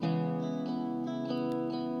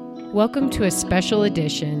Welcome to a special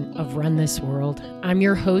edition of Run This World. I'm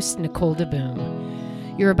your host, Nicole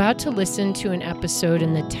DeBoom. You're about to listen to an episode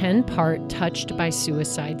in the 10-part Touched by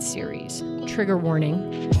Suicide series. Trigger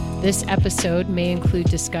warning, this episode may include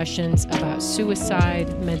discussions about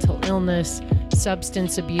suicide, mental illness,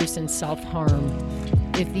 substance abuse, and self-harm.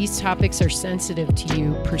 If these topics are sensitive to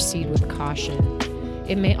you, proceed with caution.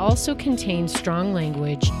 It may also contain strong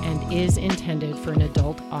language and is intended for an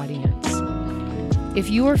adult audience. If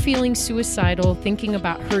you are feeling suicidal, thinking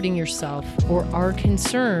about hurting yourself, or are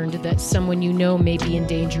concerned that someone you know may be in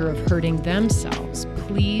danger of hurting themselves,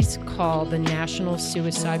 please call the National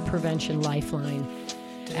Suicide Prevention Lifeline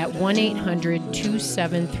at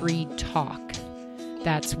 1-800-273-TALK.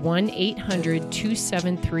 That's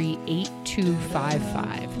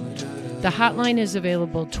 1-800-273-8255. The hotline is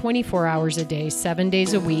available 24 hours a day, 7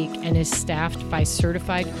 days a week, and is staffed by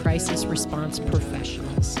certified crisis response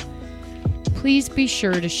professionals. Please be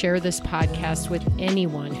sure to share this podcast with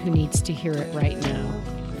anyone who needs to hear it right now.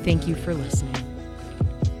 Thank you for listening.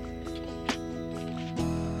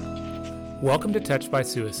 Welcome to Touched by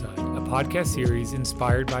Suicide, a podcast series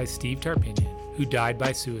inspired by Steve Tarpinian, who died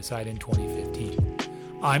by suicide in 2015.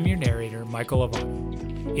 I'm your narrator, Michael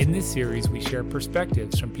Lovato. In this series, we share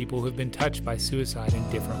perspectives from people who have been touched by suicide in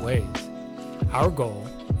different ways. Our goal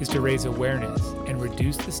is to raise awareness and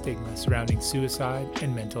reduce the stigma surrounding suicide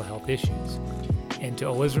and mental health issues. And to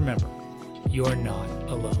always remember, you're not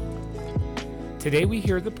alone. Today we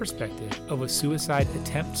hear the perspective of a suicide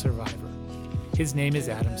attempt survivor. His name is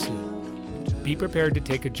Adam Sue. Be prepared to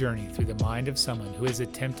take a journey through the mind of someone who has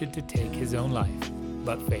attempted to take his own life,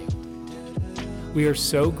 but failed. We are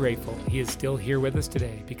so grateful he is still here with us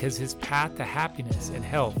today because his path to happiness and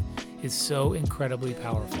health is so incredibly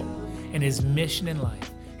powerful, and his mission in life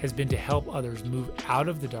has been to help others move out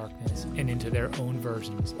of the darkness and into their own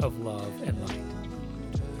versions of love and light.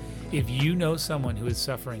 If you know someone who is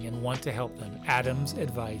suffering and want to help them, Adam's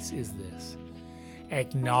advice is this: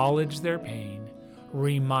 acknowledge their pain,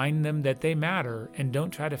 remind them that they matter, and don't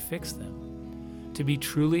try to fix them. To be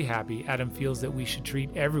truly happy, Adam feels that we should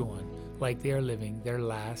treat everyone like they are living their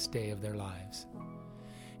last day of their lives.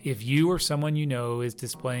 If you or someone you know is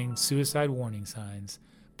displaying suicide warning signs,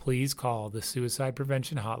 please call the Suicide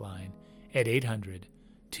Prevention Hotline at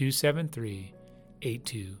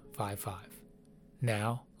 800-273-8255.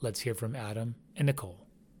 Now, let's hear from Adam and Nicole.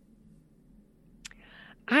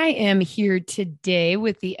 I am here today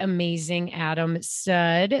with the amazing Adam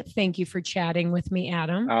Sudd. Thank you for chatting with me,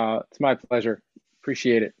 Adam. It's my pleasure.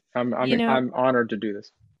 Appreciate it. I'm honored to do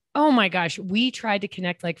this. Oh my gosh, we tried to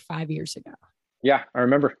connect like 5 years ago. Yeah, I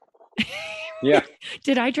remember. Yeah.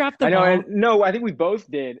 Did I drop the ball? No, I think we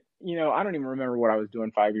both did. I don't even remember what I was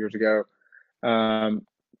doing 5 years ago. I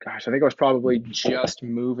think I was probably just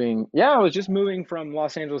moving. Yeah, I was just moving from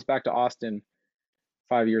Los Angeles back to Austin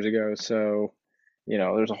 5 years ago. So,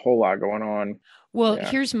 there's a whole lot going on. Well,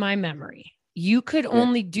 Here's my memory. You could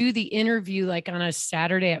only do the interview like on a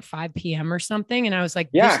Saturday at 5 p.m. or something. And I was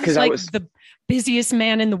like, this is like the busiest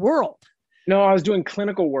man in the world. No, I was doing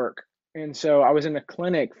clinical work. And so I was in the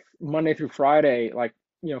clinic Monday through Friday,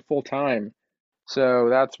 full time. So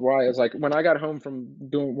that's why it's like when I got home from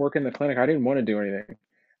doing work in the clinic, I didn't want to do anything.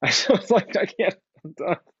 I was like, I can't, I'm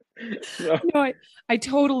done. So. No, I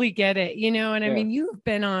totally get it, I mean, you've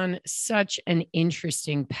been on such an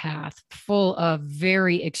interesting path full of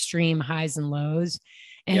very extreme highs and lows.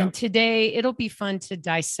 And today it'll be fun to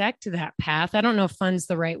dissect that path. I don't know if fun's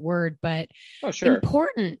the right word, but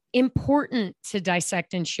important to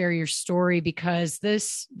dissect and share your story, because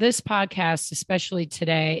this podcast, especially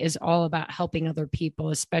today, is all about helping other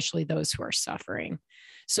people, especially those who are suffering.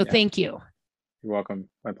 So thank you. You're welcome.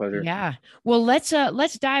 My pleasure. Yeah. Well, let's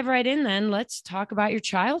dive right in then. Let's talk about your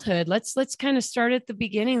childhood. Let's kind of start at the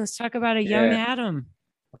beginning. Let's talk about a young Adam.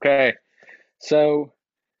 Okay. So,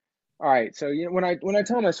 all right. So, when I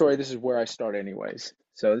tell my story, this is where I start anyways.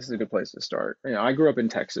 So this is a good place to start. I grew up in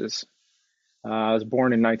Texas. I was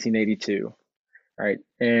born in 1982. Right.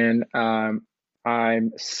 And I'm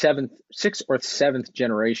sixth or seventh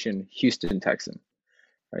generation Houston Texan.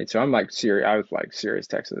 Right. So I'm like serious. I was like serious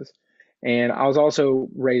Texas. And I was also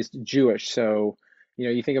raised Jewish. So,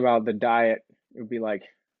 you think about the diet, it would be like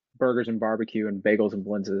burgers and barbecue and bagels and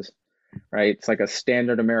blintzes, right? It's like a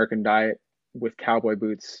standard American diet with cowboy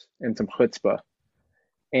boots and some chutzpah.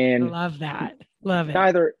 And love that. Love it.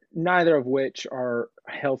 Neither of which are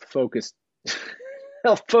health focused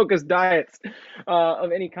diets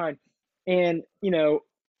of any kind. And,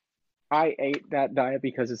 I ate that diet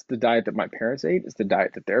because it's the diet that my parents ate. It's the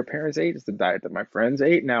diet that their parents ate. It's the diet that my friends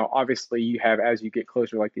ate. Now, obviously, you have, as you get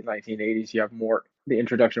closer, like the 1980s, you have the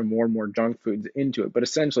introduction of more and more junk foods into it. But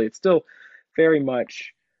essentially, it's still very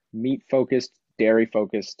much meat focused, dairy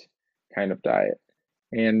focused kind of diet.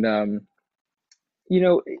 And,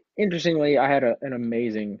 interestingly, I had an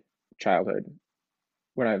amazing childhood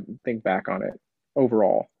when I think back on it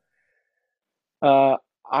overall. Uh,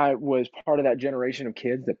 I was part of that generation of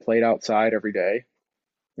kids that played outside every day.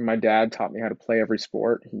 My dad taught me how to play every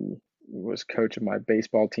sport. He was coach of my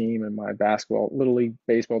baseball team and my little league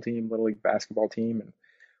baseball team, little league basketball team, and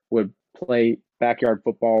would play backyard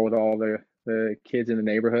football with all the kids in the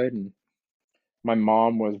neighborhood. And my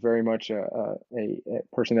mom was very much a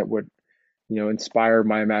person that would, inspire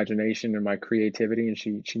my imagination and my creativity, and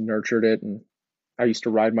she nurtured it. And I used to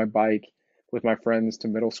ride my bike with my friends to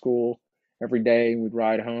middle school every day, and we'd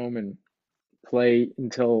ride home and play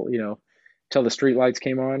until the street lights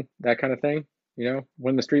came on, that kind of thing.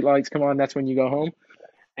 When the street lights come on, that's when you go home.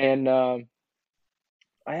 And I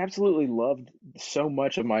absolutely loved so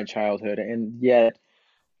much of my childhood, and yet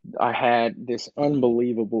I had this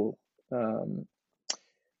unbelievable um,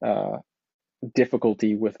 uh,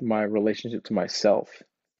 difficulty with my relationship to myself.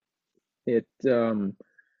 It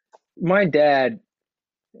My dad,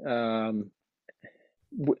 um,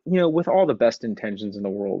 with all the best intentions in the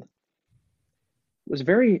world, was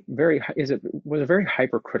very, very, is it was a very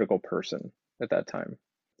hypercritical person at that time.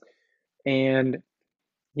 And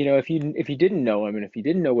if you didn't know him and if you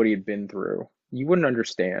didn't know what he had been through, you wouldn't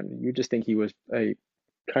understand. You just think he was a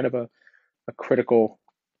kind of a critical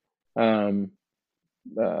um,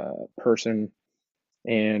 person.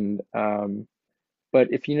 And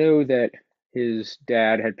but if you know that his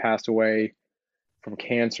dad had passed away from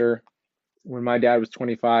cancer when my dad was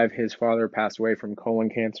 25, his father passed away from colon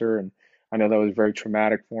cancer, and I know that was very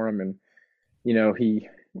traumatic for him. And he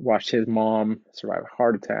watched his mom survive a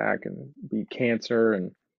heart attack and beat cancer,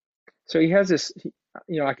 and so he has this.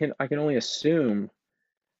 I can only assume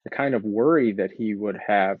the kind of worry that he would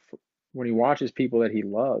have when he watches people that he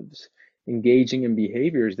loves engaging in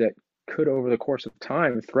behaviors that could, over the course of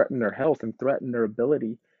time, threaten their health and threaten their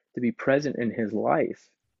ability to be present in his life.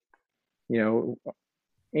 You know,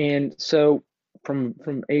 and so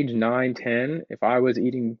from age 9, 10, if I was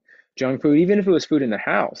eating junk food, even if it was food in the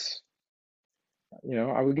house,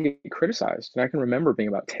 I would get criticized. And I can remember being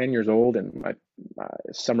about 10 years old and my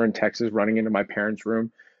summer in Texas, running into my parents'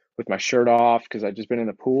 room with my shirt off because I'd just been in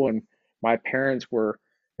the pool, and my parents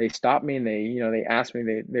they stopped me and they asked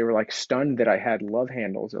me, they were like stunned that I had love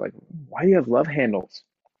handles. They're like, "Why do you have love handles?"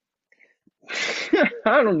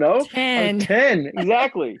 I don't know. I was 10. 10,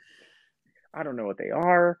 exactly. I don't know what they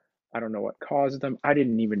are. I don't know what causes them. I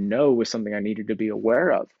didn't even know it was something I needed to be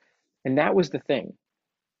aware of. And that was the thing,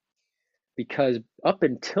 because up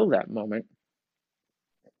until that moment,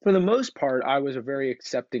 for the most part, I was a very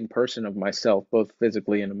accepting person of myself, both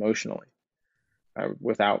physically and emotionally,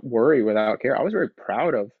 without worry, without care. I was very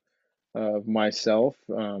proud of myself,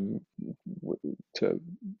 to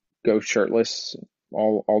go shirtless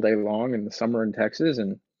all day long in the summer in Texas.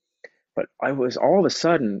 But I was, all of a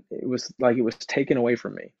sudden, it was like it was taken away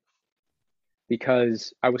from me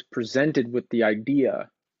because I was presented with the idea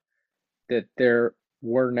that there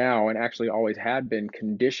were now, and actually always had been,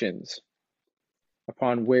 conditions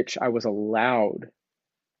upon which I was allowed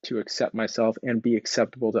to accept myself and be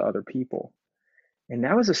acceptable to other people. And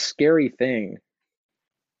that was a scary thing,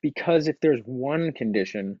 because if there's one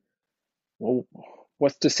condition, well,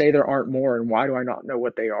 what's to say there aren't more, and why do I not know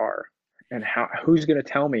what they are? And who's going to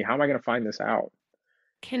tell me? How am I going to find this out?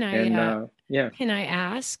 Can And I yeah. can I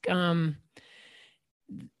ask,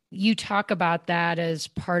 you talk about that as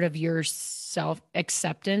part of your self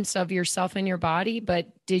acceptance of yourself and your body, but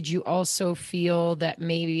did you also feel that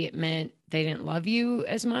maybe it meant they didn't love you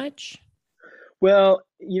as much? Well,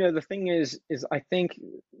 the thing is I think,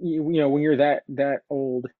 when you're that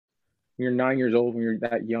old, when you're 9 years old, when you're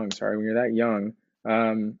that young, sorry, when you're that young,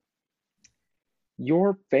 um,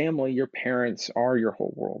 your family, your parents are your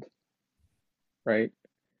whole world, right?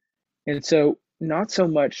 And so, not so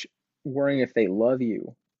much worrying if they love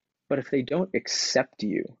you, but if they don't accept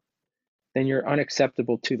you, then you're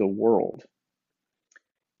unacceptable to the world.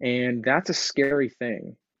 And that's a scary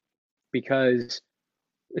thing, because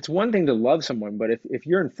it's one thing to love someone, but if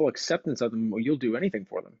you're in full acceptance of them, well, you'll do anything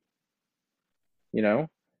for them, you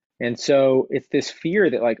know? And so it's this fear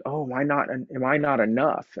that, like, oh, am I not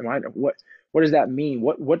enough? What does that mean?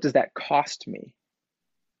 What does that cost me?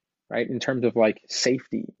 Right? In terms of like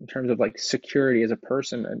safety, in terms of like security as a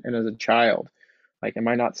person, and as a child. Like, am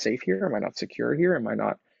I not safe here? Am I not secure here? Am I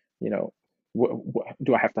not, you know?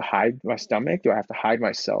 Do I have to hide my stomach? Do I have to hide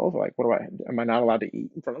myself? Like, am I not allowed to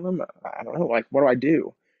eat in front of them? I don't know. Like, what do I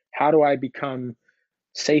do? How do I become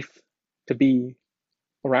safe to be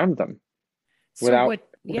around them So without what,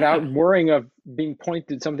 yeah. worrying of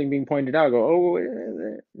something being pointed out? Go,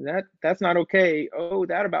 oh, that's not okay. Oh,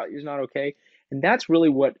 that about you is not okay. And that's really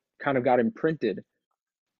what kind of got imprinted,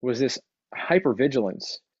 was this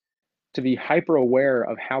hypervigilance, to be hyper aware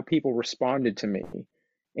of how people responded to me,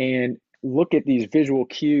 and look at these visual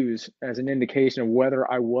cues as an indication of whether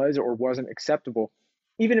I was or wasn't acceptable,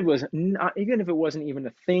 even if it wasn't even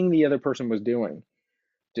a thing the other person was doing.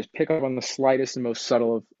 Just pick up on the slightest and most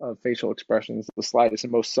subtle of facial expressions, the slightest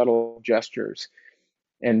and most subtle gestures,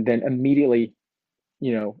 and then immediately,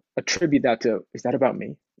 attribute that to, is that about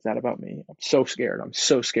me? Is that about me? I'm so scared. I'm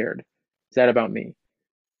so scared. Is that about me?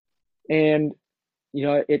 And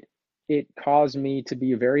it caused me to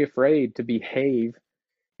be very afraid to behave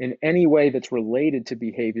in any way that's related to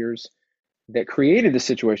behaviors that created the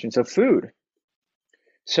situation. So food.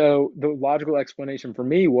 So the logical explanation for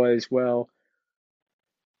me was, well,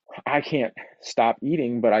 I can't stop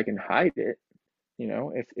eating, but I can hide it.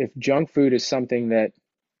 If junk food is something that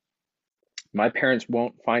my parents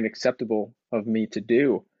won't find acceptable of me to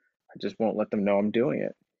do, I just won't let them know I'm doing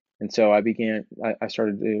it. And so I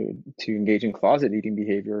started to engage in closet eating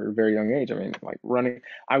behavior at a very young age. I mean, like running,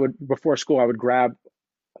 before school, I would grab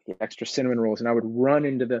extra cinnamon rolls and I would run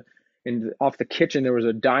off the kitchen. There was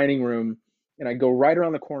a dining room, and I'd go right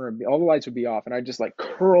around the corner. All the lights would be off, and I'd just like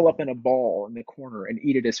curl up in a ball in the corner and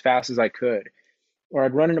eat it as fast as I could. Or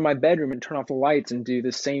I'd run into my bedroom and turn off the lights and do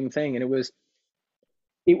the same thing. And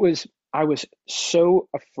I was so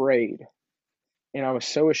afraid, and I was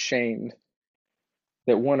so ashamed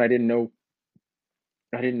that, one, I didn't know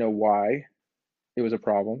why it was a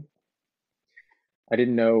problem. I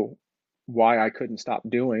didn't know why I couldn't stop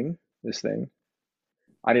doing this thing.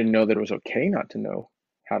 I didn't know that it was okay not to know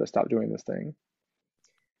how to stop doing this thing.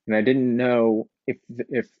 And I didn't know if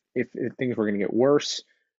things were going to get worse.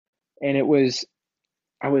 And I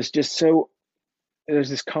was just there's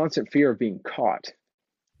this constant fear of being caught,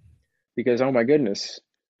 because, oh my goodness,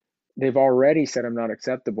 they've already said I'm not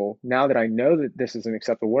acceptable. Now that I know that this isn't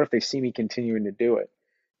acceptable, what if they see me continuing to do it?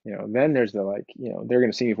 Then there's they're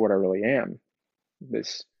going to see me for what I really am,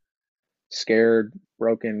 this scared,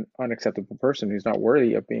 broken, unacceptable person who's not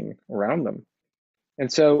worthy of being around them.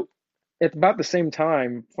 And so at about the same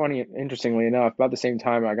time, interestingly enough, about the same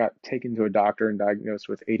time I got taken to a doctor and diagnosed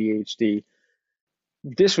with ADHD.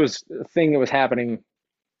 This was a thing that was happening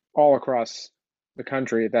all across the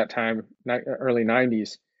country at that time, early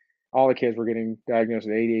 90s. All the kids were getting diagnosed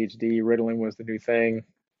with ADHD. Ritalin was the new thing.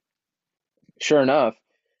 Sure enough.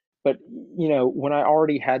 But, when I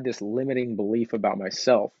already had this limiting belief about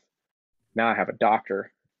myself, now I have a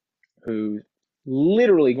doctor who's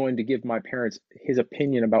literally going to give my parents his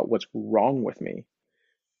opinion about what's wrong with me,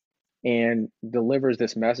 and delivers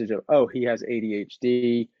this message of, oh, he has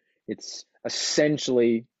ADHD. It's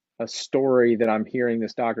essentially a story that I'm hearing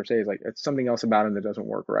this doctor say is like, it's something else about him that doesn't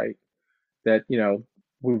work right, that,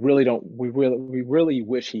 we really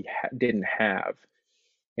wish he didn't have.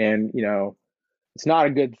 And, it's not a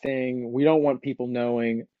good thing. We don't want people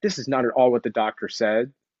knowing. This is not at all what the doctor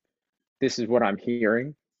said. This is what I'm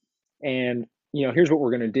hearing. And, here's what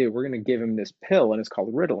we're going to do. We're going to give him this pill, and it's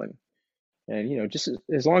called Ritalin. And, just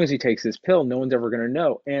as long as he takes this pill, no one's ever going to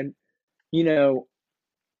know. And,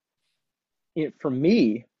 for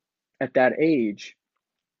me at that age,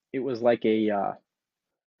 it was like it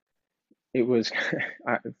was,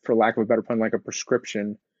 for lack of a better pun, like a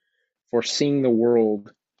prescription for seeing the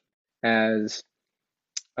world as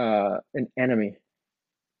an enemy,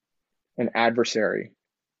 an adversary,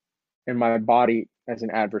 and my body as an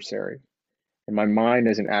adversary, and my mind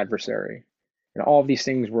as an adversary. And all of these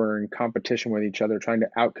things were in competition with each other, trying to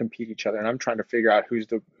outcompete each other. And I'm trying to figure out who's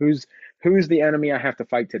the enemy I have to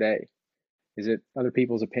fight today. Is it other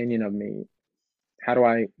people's opinion of me? How do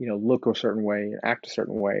I, look a certain way, act a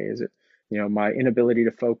certain way? Is it, my inability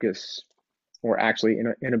to focus, or actually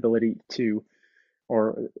inability to,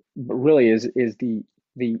 or really is the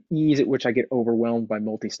ease at which I get overwhelmed by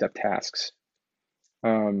multi-step tasks.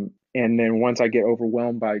 And then once I get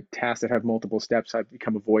overwhelmed by tasks that have multiple steps, I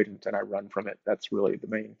become avoidant and I run from it. That's really the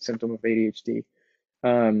main symptom of ADHD.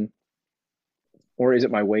 Or is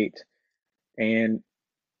it my weight? And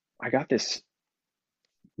I got this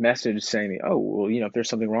message saying, oh, well, if there's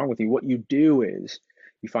something wrong with you, what you do is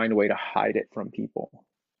you find a way to hide it from people,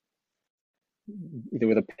 either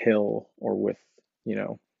with a pill or with,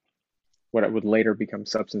 what would later become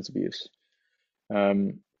substance abuse.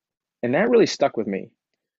 And that really stuck with me,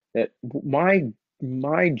 that my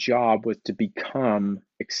my job was to become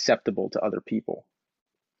acceptable to other people.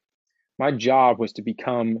 My job was to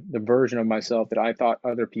become the version of myself that I thought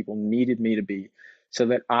other people needed me to be so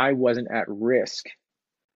that I wasn't at risk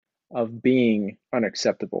of being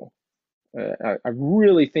unacceptable. I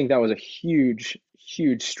really think that was a huge,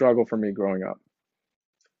 huge struggle for me growing up.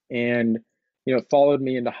 And, it followed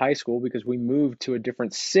me into high school because we moved to a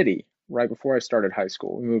different city right before I started high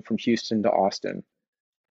school. We moved from Houston to Austin.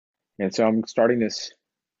 And so I'm starting this,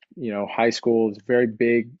 high school. It's very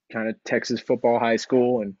big, kind of Texas football high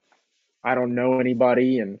school. And I don't know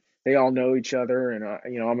anybody and they all know each other. And,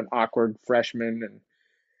 I'm an awkward freshman. And,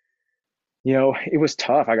 it was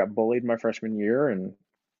tough. I got bullied my freshman year and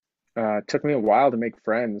it took me a while to make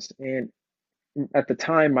friends. And at the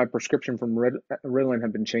time, my prescription from Ritalin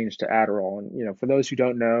had been changed to Adderall. And, for those who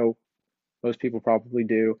don't know, most people probably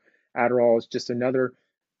do, Adderall is just another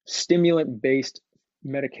stimulant-based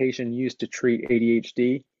medication used to treat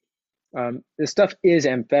ADHD. This stuff is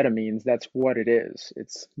amphetamines. That's what it is.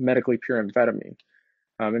 It's medically pure amphetamine.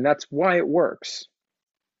 And that's why it works.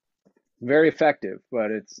 Very effective, but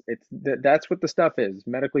that's what the stuff is,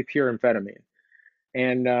 medically pure amphetamine.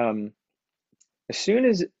 And as soon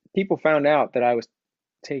as people found out that I was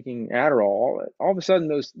taking Adderall, all of a sudden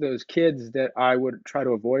those kids that I would try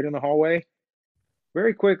to avoid in the hallway,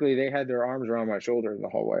 very quickly they had their arms around my shoulder in the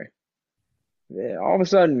hallway. All of a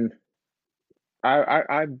sudden,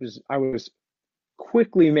 I was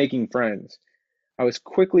quickly making friends. I was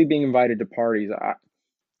quickly being invited to parties.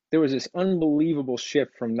 There was this unbelievable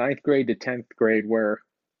shift from ninth grade to 10th grade where,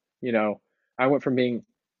 I went from being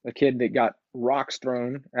a kid that got rocks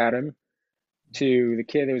thrown at him to the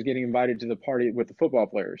kid that was getting invited to the party with the football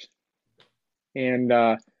players. And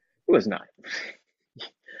it was not.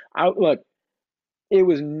 Look, it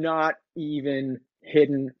was not even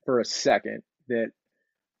hidden for a second that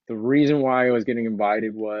the reason why I was getting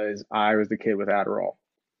invited was I was the kid with Adderall.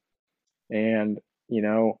 And,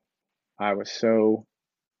 I was so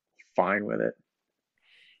fine with it.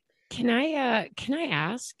 Can I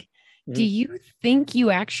ask, do Mhm. you think you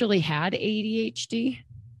actually had ADHD?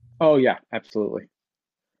 Oh yeah, absolutely.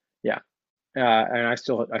 Yeah. And I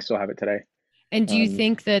still have it today. And do you Um,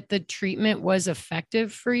 think that the treatment was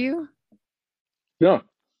effective for you? no,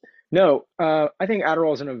 no. I think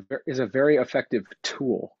Adderall is a very effective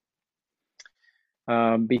tool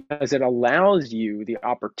because it allows you the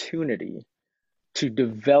opportunity to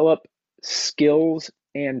develop skills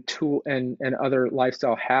and other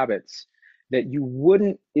lifestyle habits that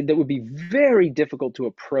would be very difficult to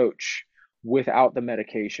approach without the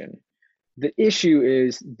medication. The issue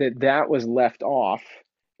is that was left off.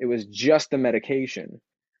 It was just the medication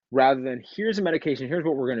rather than here's a medication, here's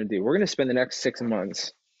what we're going to do. We're going to spend the next 6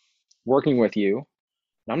 months working with you.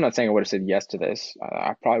 I'm not saying I would have said yes to this.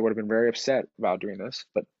 I probably would have been very upset about doing this,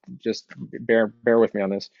 but just bear with me on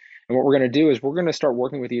this. And what we're going to do is we're going to start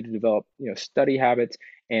working with you to develop, study habits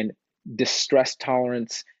and distress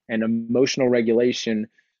tolerance and emotional regulation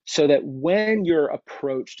so that when you're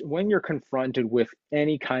confronted with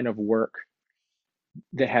any kind of work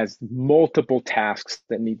that has multiple tasks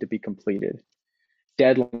that need to be completed,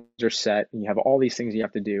 deadlines are set, and you have all these things you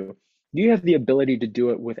have to do, you have the ability to do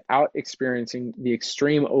it without experiencing the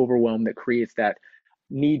extreme overwhelm that creates that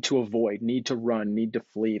need to avoid, need to run, need to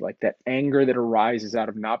flee, like that anger that arises out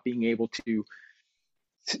of not being able to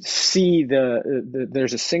see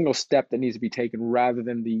there's a single step that needs to be taken rather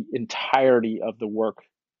than the entirety of the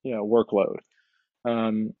workload.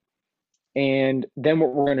 And then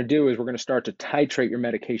what we're going to do is we're going to start to titrate your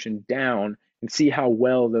medication down and see how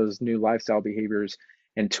well those new lifestyle behaviors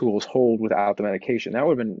and tools hold without the medication. That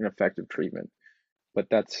would have been an effective treatment, but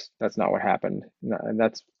that's not what happened. And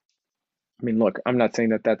look, I'm not saying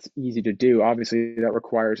that that's easy to do. Obviously, that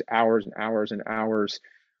requires hours and hours and hours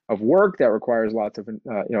of work. That requires lots of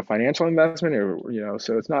financial investment.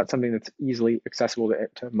 So it's not something that's easily accessible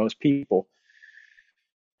to most people.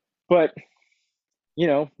 But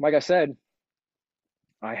like I said,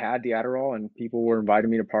 I had the Adderall and people were inviting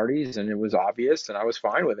me to parties and it was obvious and I was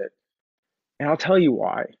fine with it. And I'll tell you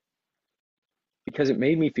why. Because it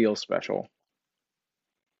made me feel special.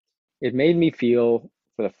 It made me feel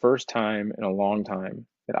for the first time in a long time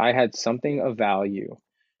that I had something of value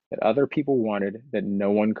that other people wanted that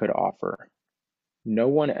no one could offer. No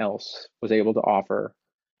one else was able to offer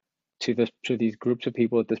to these groups of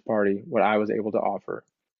people at this party what I was able to offer.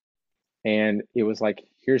 And it was like,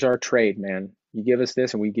 here's our trade, man. You give us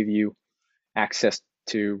this and we give you access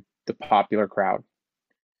to the popular crowd.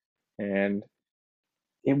 And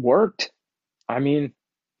it worked.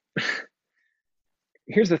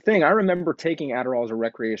 Here's the thing. I remember taking Adderall as a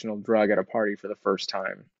recreational drug at a party for the first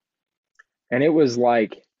time. And it was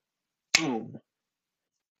like, boom.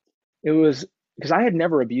 It was because I had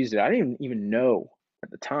never abused it. I didn't even know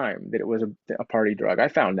at the time that it was a party drug. I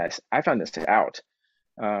found this out.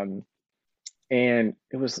 Um, and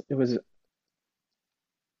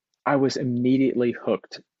I was immediately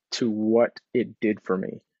hooked to what it did for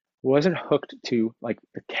me. Wasn't hooked to like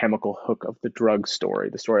the chemical hook of the drug story,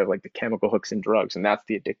 the story of like the chemical hooks in drugs, and that's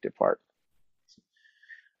the addictive part.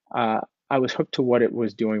 I was hooked to what it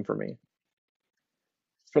was doing for me.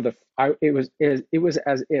 It was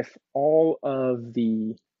as if all of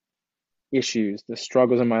the issues, the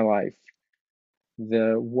struggles in my life,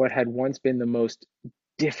 the what had once been the most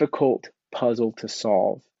difficult puzzle to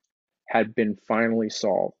solve had been finally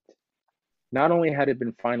solved. Not only had it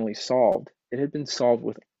been finally solved, it had been solved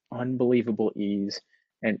with unbelievable ease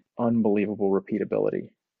and unbelievable repeatability.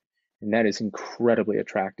 And that is incredibly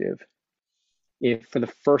attractive. If for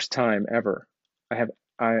the first time ever,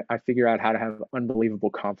 I figure out how to have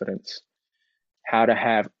unbelievable confidence, how to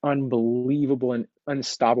have unbelievable and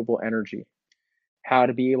unstoppable energy, how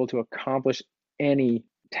to be able to accomplish any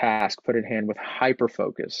task put in hand with hyper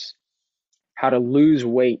focus, how to lose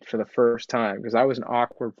weight for the first time because I was an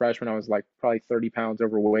awkward freshman. I was like probably 30 pounds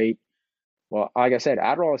overweight. Well, like I said,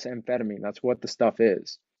 Adderall is amphetamine. That's what the stuff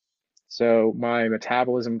is. So my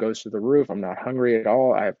metabolism goes through the roof. I'm not hungry at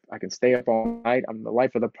all. I can stay up all night. I'm the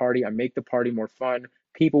life of the party. I make the party more fun.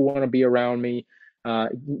 People want to be around me.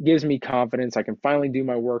 It gives me confidence. I can finally do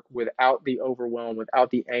my work without the overwhelm, without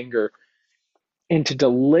the anger, and to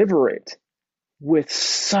deliver it with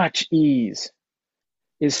such ease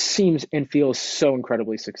seems and feels so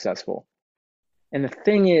incredibly successful. And the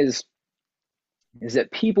thing is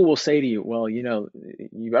that people will say to you, well,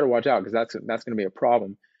 you better watch out because that's going to be a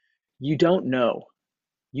problem. You don't know.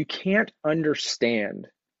 You can't understand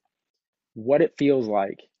what it feels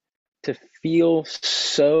like to feel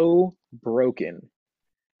so broken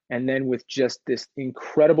and then with just this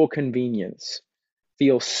incredible convenience,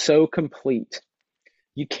 feel so complete.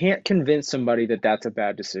 You can't convince somebody that that's a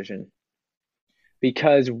bad decision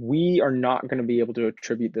because we are not going to be able to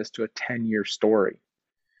attribute this to a 10-year story.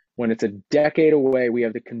 When it's a decade away, we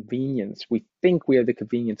have the convenience. We think we have the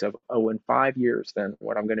convenience of, oh, in 5 years, then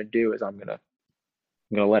what I'm going to do is I'm going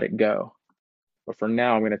to let it go. But for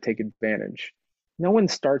now, I'm going to take advantage. No one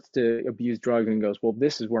starts to abuse drugs and goes, well,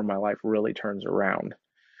 this is where my life really turns around,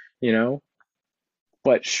 you know?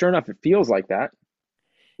 But sure enough, it feels like that.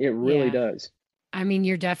 It really Yeah. does. I mean,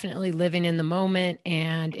 you're definitely living in the moment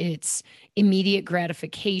and it's immediate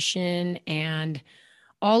gratification and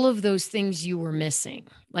all of those things you were missing.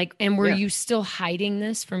 Like, and were Yeah. you still hiding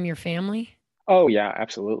this from your family? Oh, yeah,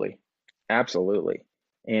 absolutely. Absolutely.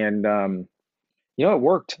 And, it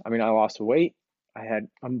worked. I mean, I lost weight. I had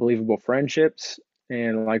unbelievable friendships.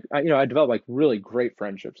 And like, I developed like really great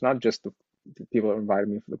friendships, not just the people that invited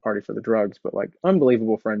me for the party for the drugs, but like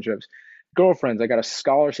unbelievable friendships, girlfriends. I got a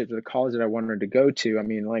scholarship to the college that I wanted to go to. I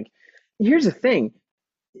mean, like, here's the thing.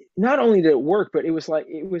 Not only did it work, but it was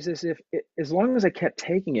as if as long as I kept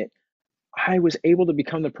taking it, I was able to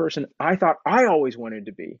become the person I thought I always wanted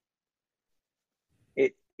to be.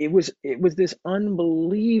 It was this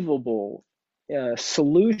unbelievable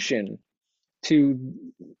solution to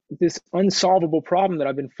this unsolvable problem that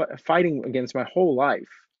I've been fighting against my whole life.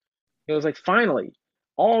 It was like finally,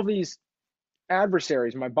 all these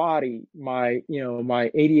adversaries, my body, my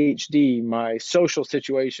ADHD, my social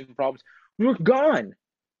situation problems, were gone.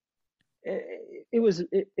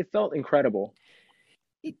 It felt incredible.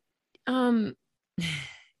 It- Um,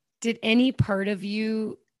 did any part of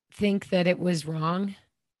you think that it was wrong?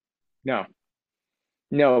 No,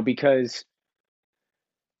 no, because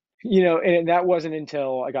and that wasn't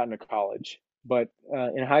until I got into college. But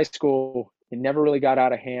in high school, it never really got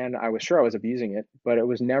out of hand. I was sure I was abusing it, but it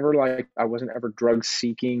was never like I wasn't ever drug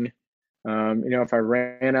seeking. If I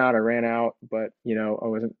ran out, I ran out, but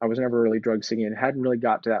I was never really drug seeking. It hadn't really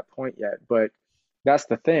got to that point yet. But that's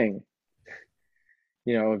the thing.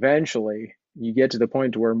 Eventually you get to the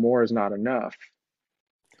point where more is not enough.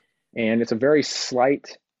 And it's a very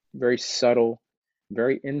slight, very subtle,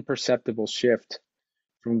 very imperceptible shift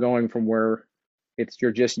from going from where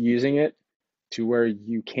you're just using it to where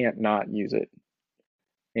you can't not use it.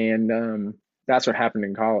 And that's what happened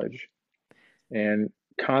in college. And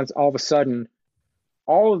all of a sudden,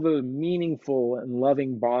 all of the meaningful and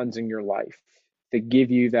loving bonds in your life that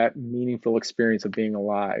give you that meaningful experience of being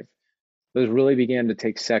alive, those really began to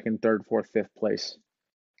take second, third, fourth, fifth place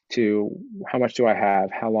to how much do I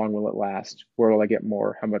have? How long will it last? Where will I get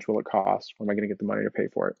more? How much will it cost? Where am I going to get the money to pay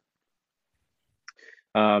for it?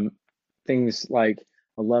 Things like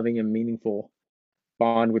a loving and meaningful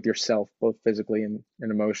bond with yourself, both physically and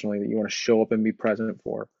emotionally, that you want to show up and be present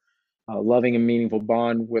for. Loving and meaningful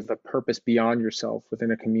bond with a purpose beyond yourself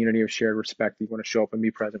within a community of shared respect that you want to show up and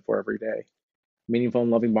be present for every day. Meaningful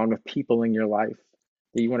and loving bond with people in your life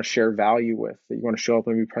that you want to share value with, that you want to show up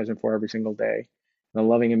and be present for every single day. And a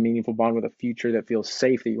loving and meaningful bond with a future that feels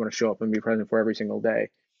safe that you want to show up and be present for every single day.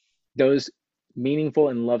 Those meaningful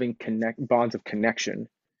and loving bonds of connection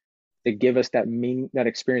that give us that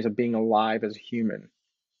experience of being alive as a human,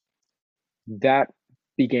 that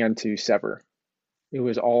began to sever. It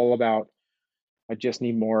was all about, I just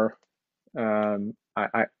need more.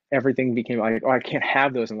 Everything became like, oh, I can't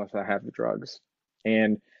have those unless I have the drugs.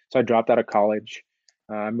 And so I dropped out of college.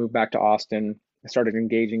 I moved back to Austin. I started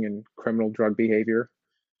engaging in criminal drug behavior.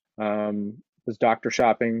 Was doctor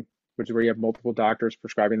shopping, which is where you have multiple doctors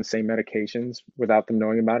prescribing the same medications without them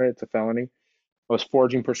knowing about it. It's a felony. I was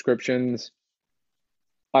forging prescriptions.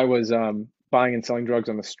 I was buying and selling drugs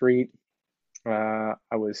on the street. I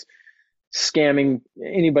was scamming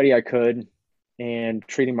anybody I could and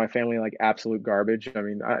treating my family like absolute garbage. I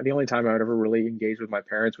mean, the only time I would ever really engage with my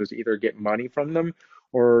parents was either get money from them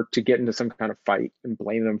or to get into some kind of fight and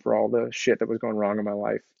blame them for all the shit that was going wrong in my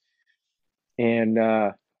life. And,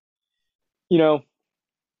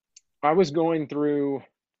 I was going through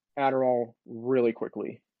Adderall really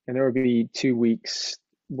quickly, and there would be 2 weeks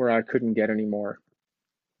where I couldn't get any more.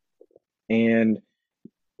 And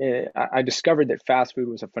I discovered that fast food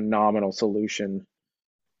was a phenomenal solution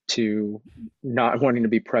to not wanting to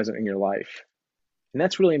be present in your life. And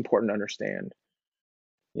that's really important to understand.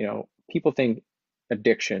 People think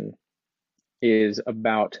addiction is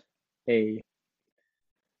about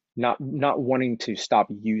not wanting to stop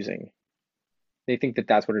using. They think that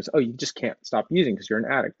that's what it is. Oh, you just can't stop using because you're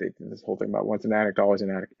an addict. They think this whole thing about once an addict, always an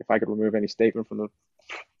addict. If I could remove any statement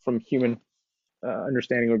from human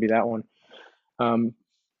understanding, it would be that one.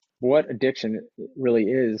 What addiction really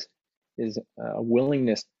is a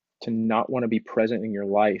willingness to not want to be present in your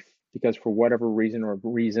life because for whatever reason or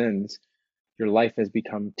reasons, your life has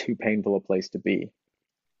become too painful a place to be.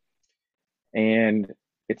 And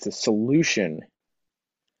it's a solution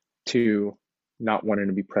to not wanting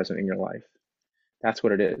to be present in your life. That's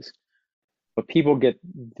what it is. But people get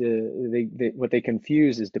what they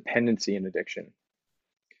confuse is dependency and addiction.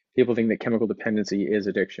 People think that chemical dependency is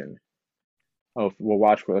addiction. Oh, we'll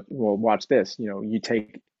watch this. You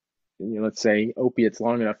take, let's say opiates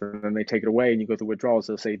long enough, and then they take it away, and you go through withdrawals.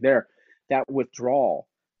 They'll say that withdrawal,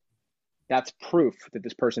 that's proof that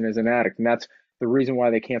this person is an addict, and that's the reason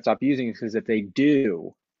why they can't stop using it, because if they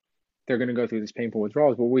do, they're going to go through these painful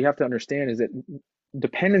withdrawals. What we have to understand is that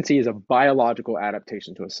dependency is a biological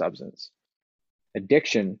adaptation to a substance.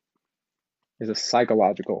 Addiction is a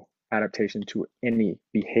psychological adaptation to any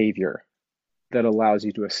behavior that allows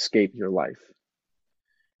you to escape your life.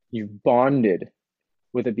 You've bonded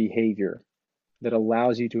with a behavior that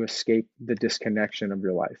allows you to escape the disconnection of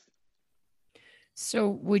your life. So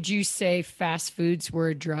would you say fast foods were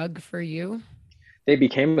a drug for you? They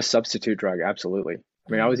became a substitute drug, absolutely.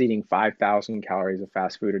 I mean, I was eating 5,000 calories of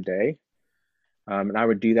fast food a day. And I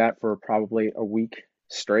would do that for probably a week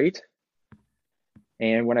straight.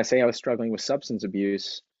 And when I say I was struggling with substance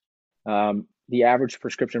abuse, the average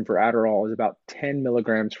prescription for Adderall is about 10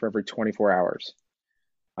 milligrams for every 24 hours.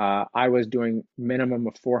 I was doing minimum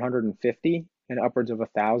of 450 and upwards of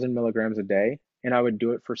 1,000 milligrams a day, and I would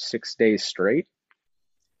do it for 6 days straight.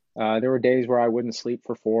 There were days where I wouldn't sleep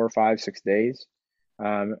for 4 or 5, 6 days.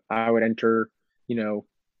 I would enter,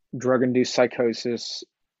 drug-induced psychosis,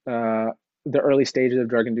 the early stages of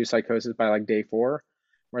drug-induced psychosis by like day 4,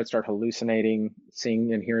 where I'd start hallucinating,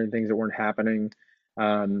 seeing and hearing things that weren't happening.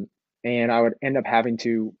 And I would end up having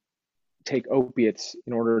to take opiates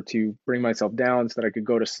in order to bring myself down so that I could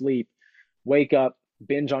go to sleep, wake up,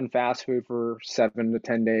 binge on fast food for 7 to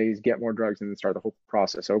 10 days, get more drugs, and then start the whole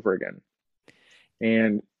process over again.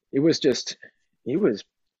 And it's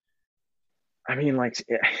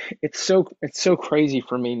so crazy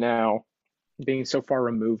for me now, being so far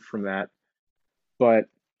removed from that. But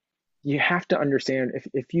you have to understand,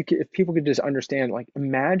 if people could just understand, like,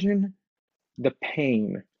 imagine the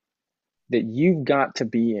pain that you've got to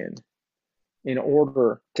be in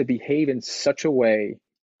order to behave in such a way,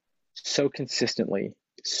 so consistently,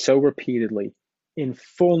 so repeatedly, in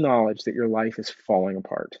full knowledge that your life is falling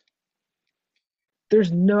apart.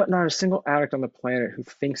 There's not a single addict on the planet who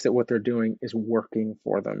thinks that what they're doing is working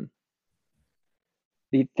for them.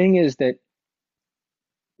 The thing is that,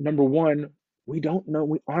 number one, we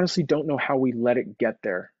honestly don't know how we let it get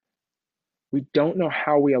there. We don't know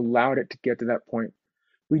how we allowed it to get to that point.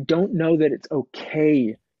 We don't know that it's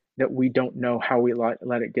okay that we don't know how we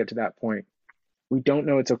let it get to that point. We don't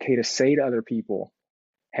know it's okay to say to other people,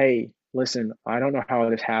 hey, listen, I don't know how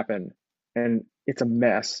this happened. And it's a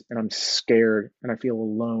mess. And I'm scared. And I feel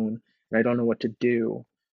alone. And I don't know what to do.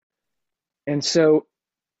 And so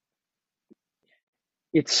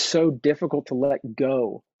it's so difficult to let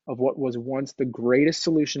go of what was once the greatest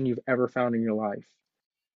solution you've ever found in your life,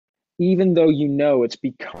 even though you know it's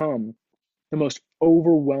become the most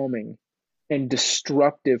overwhelming and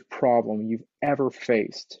destructive problem you've ever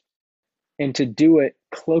faced. And to do it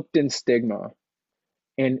cloaked in stigma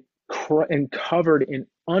and covered in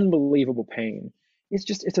unbelievable pain.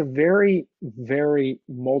 It's a very, very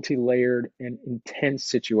multi-layered and intense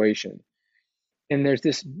situation. And there's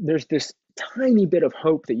this tiny bit of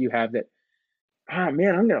hope that you have that,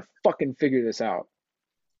 man, I'm gonna fucking figure this out.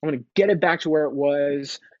 I'm gonna get it back to where it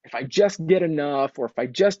was. If I just get enough, or if I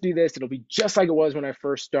just do this, it'll be just like it was when I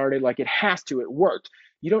first started. Like it has to, it worked.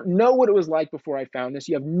 You don't know what it was like before I found this.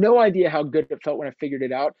 You have no idea how good it felt when I figured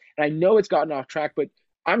it out. And I know it's gotten off track, but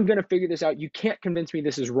I'm gonna figure this out. You can't convince me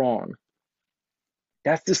this is wrong.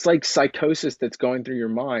 That's this like psychosis that's going through your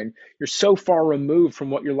mind. You're so far removed from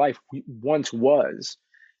what your life once was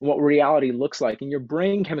and what reality looks like. And your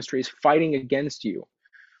brain chemistry is fighting against you.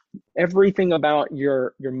 Everything about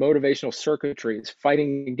your motivational circuitry is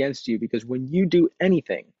fighting against you, because when you do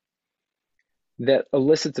anything that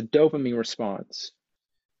elicits a dopamine response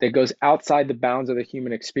that goes outside the bounds of the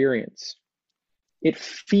human experience, it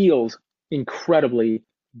feels incredibly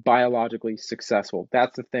biologically successful.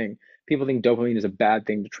 That's the thing. People think dopamine is a bad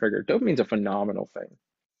thing to trigger. Dopamine is a phenomenal thing.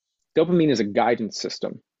 Dopamine is a guidance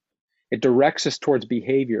system. It directs us towards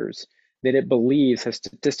behaviors that it believes has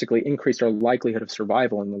statistically increased our likelihood of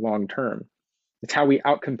survival in the long term. It's how we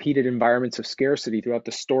outcompeted environments of scarcity throughout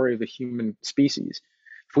the story of the human species.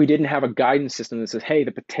 If we didn't have a guidance system that says, hey,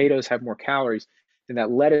 the potatoes have more calories than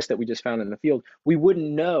that lettuce that we just found in the field, we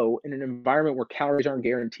wouldn't know in an environment where calories aren't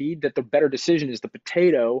guaranteed that the better decision is the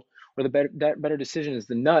potato, or that better decision is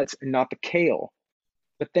the nuts and not the kale.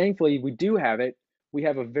 But thankfully, we do have it. We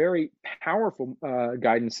have a very powerful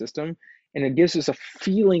guidance system, and it gives us a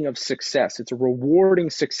feeling of success. It's a rewarding,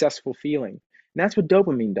 successful feeling. And that's what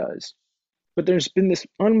dopamine does. But there's been this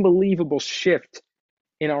unbelievable shift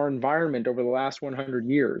in our environment over the last 100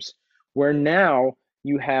 years, where now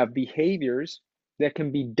you have behaviors that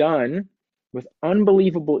can be done with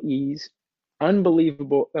unbelievable ease,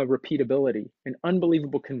 unbelievable repeatability, and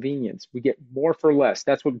unbelievable convenience. We get more for less.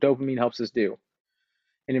 That's what dopamine helps us do.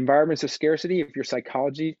 In environments of scarcity, if your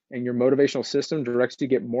psychology and your motivational system directs you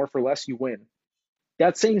to get more for less, you win.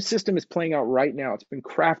 That same system is playing out right now. It's been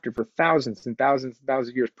crafted for thousands and thousands and thousands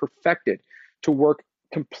of years, perfected to work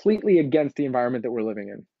completely against the environment that we're living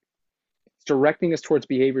in. It's directing us towards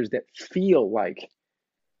behaviors that feel like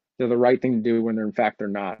they're the right thing to do when in fact they're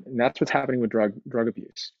not. And that's what's happening with drug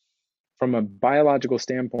abuse. From a biological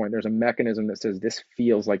standpoint, there's a mechanism that says this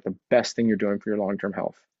feels like the best thing you're doing for your long-term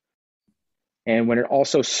health. And when it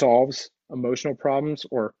also solves emotional problems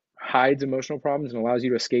or hides emotional problems and allows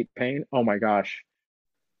you to escape pain, oh my gosh,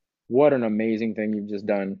 what an amazing thing you've just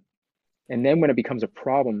done. And then when it becomes a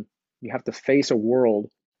problem, you have to face a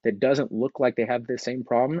world that doesn't look like they have the same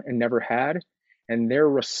problem and never had. And their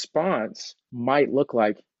response might look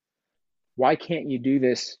like, why can't you do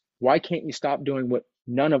this? Why can't you stop doing what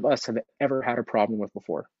none of us have ever had a problem with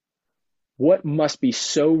before? What must be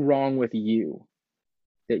so wrong with you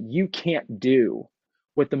that you can't do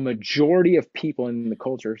what the majority of people in the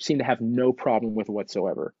culture seem to have no problem with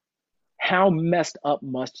whatsoever? How messed up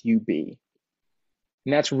must you be?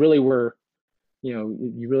 And that's really where,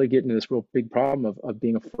 you really get into this real big problem of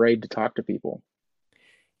being afraid to talk to people.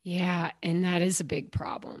 Yeah, and that is a big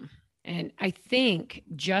problem. And I think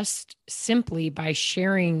just simply by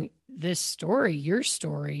sharing this story, your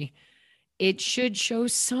story, it should show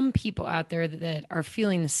some people out there that are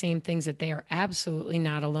feeling the same things, that they are absolutely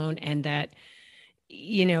not alone, and that,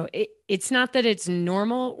 it's not that it's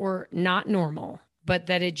normal or not normal, but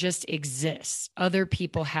that it just exists. Other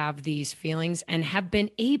people have these feelings and have been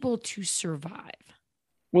able to survive.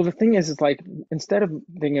 Well, the thing is, it's like, instead of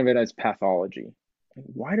thinking of it as pathology,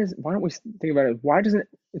 why don't we think about it? Why doesn't,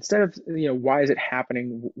 instead of, why is it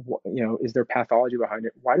happening? Is there pathology behind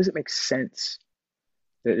it? Why does it make sense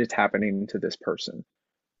that it's happening to this person?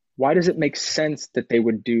 Why does it make sense that they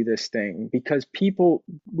would do this thing? Because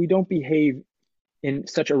we don't behave in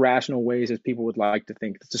such irrational ways as people would like to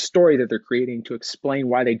think. It's a story that they're creating to explain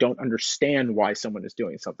why they don't understand why someone is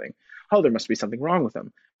doing something. Oh, there must be something wrong with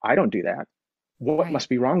them. I don't do that. What Right. must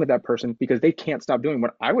be wrong with that person? Because they can't stop doing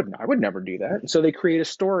what I would never do that. So they create a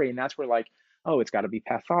story, and that's where, like, oh, it's got to be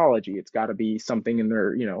pathology. It's got to be something in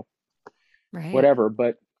their, Right. whatever.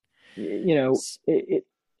 But, go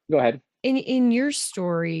ahead. in your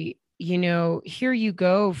story, here you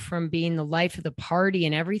go from being the life of the party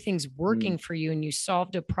and everything's Mm, working for you and you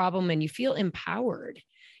solved a problem and you feel empowered.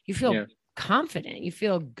 You feel yeah, confident. You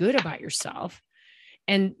feel good about yourself.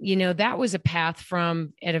 And, that was a path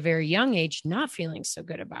from at a very young age, not feeling so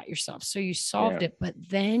good about yourself. So you yeah. solved it, but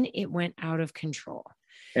then it went out of control.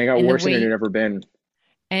 And it got And the worse than it had way, ever been.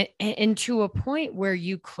 and to a point where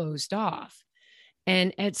you closed off.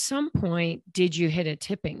 And at some point, did you hit a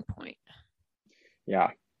tipping point?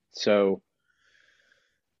 Yeah. So,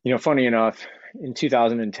 funny enough, in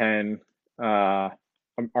 2010, our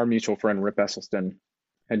mutual friend Rip Esselstyn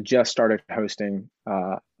had just started hosting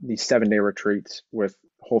these 7-day retreats with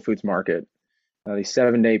Whole Foods Market. These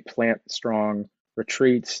 7-day plant strong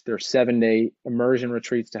retreats. They're 7-day immersion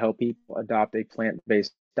retreats to help people adopt a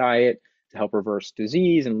plant-based diet to help reverse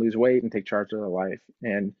disease and lose weight and take charge of their life.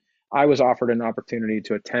 And I was offered an opportunity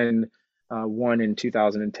to attend one in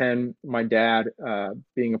 2010. My dad,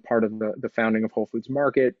 being a part of the founding of Whole Foods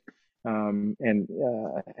Market, and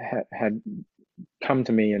had come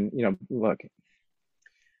to me and, look,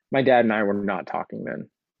 my dad and I were not talking then.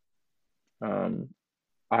 Um,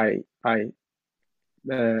 I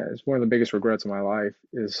it's one of the biggest regrets of my life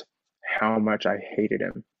is how much I hated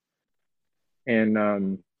him.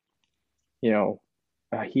 And, you know,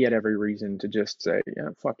 he had every reason to just say, yeah,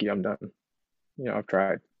 fuck you, I'm done. I've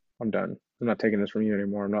tried. I'm done. I'm not taking this from you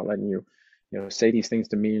anymore. I'm not letting you, say these things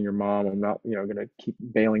to me and your mom. I'm not, going to keep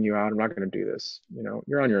bailing you out. I'm not going to do this.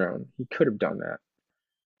 You're on your own. He could have done that,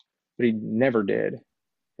 but he never did.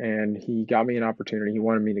 And he got me an opportunity. He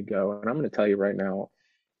wanted me to go. And I'm going to tell you right now,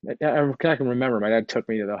 I can remember my dad took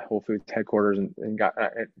me to the Whole Foods headquarters and got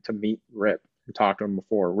to meet Rip and talk to him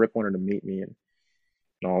before. Rip wanted to meet me and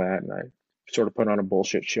all that. And I sort of put on a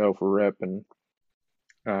bullshit show for Rip and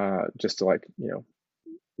just to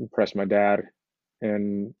impress my dad.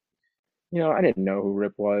 And, I didn't know who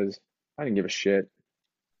Rip was. I didn't give a shit.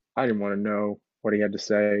 I didn't want to know what he had to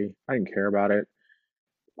say. I didn't care about it.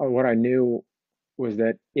 What I knew was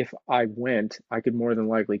that if I went, I could more than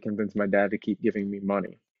likely convince my dad to keep giving me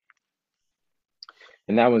money.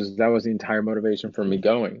 And that was the entire motivation for me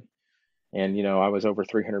going. And I was over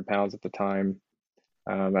 300 pounds at the time.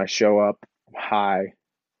 I show up, I'm high.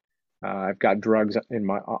 I've got drugs in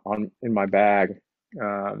my bag,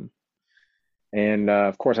 um, and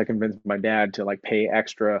of course I convinced my dad to pay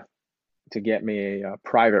extra to get me a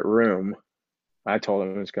private room. I told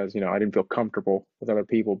him it was because I didn't feel comfortable with other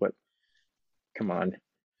people, but come on.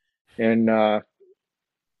 And I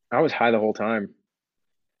was high the whole time.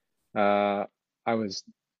 Uh, I was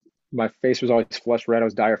My face was always flushed red. I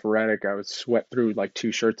was diaphoretic. I would sweat through like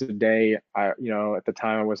 2 shirts a day. At the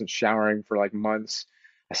time I wasn't showering for like months.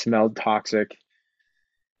 I smelled toxic.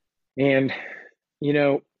 And, you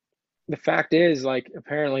know, the fact is,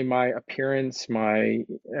 apparently my appearance, my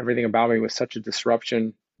everything about me was such a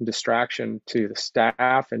disruption, distraction to the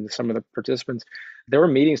staff and some of the participants. There were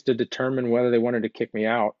meetings to determine whether they wanted to kick me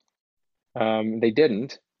out. They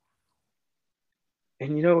didn't.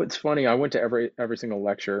 And it's funny. I went to every single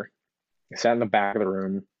lecture. I sat in the back of the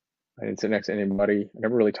room. I didn't sit next to anybody. I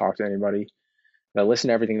never really talked to anybody. I listened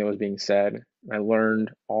to everything that was being said. I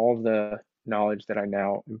learned all of the knowledge that I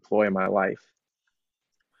now employ in my life.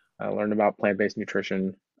 I learned about plant-based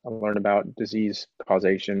nutrition. I learned about disease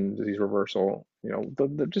causation, disease reversal,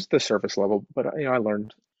 just the surface level. But I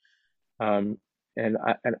learned, um,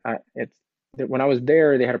 it's that when I was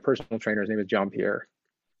there, they had a personal trainer. His name is John Pierre.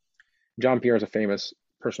 John Pierre is a famous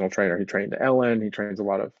personal trainer. He trained Ellen. He trains a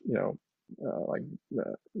lot of, like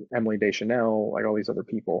Emily Deschanel, like all these other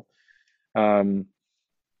people. Um,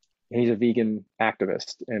 he's a vegan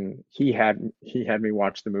activist, and he had me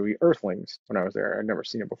watch the movie Earthlings when I was there. I'd never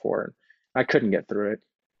seen it before, and I couldn't get through it.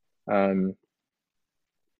 Um,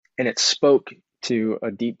 and it spoke to a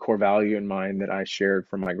deep core value in mine that I shared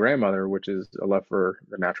from my grandmother, which is a love for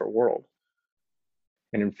the natural world.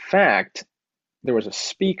 And in fact, there was a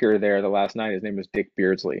speaker there the last night. His name was Dick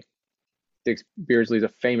Beardsley. Dick Beardsley is a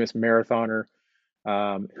famous marathoner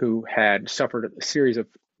who had suffered a series of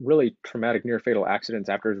really traumatic near fatal accidents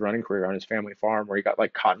after his running career on his family farm, where he got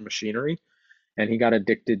caught in machinery, and he got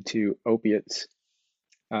addicted to opiates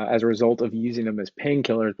as a result of using them as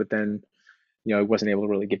painkillers. But then, he wasn't able to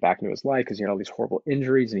really get back into his life because he had all these horrible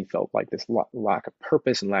injuries, and he felt like this lack of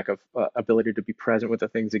purpose and lack of ability to be present with the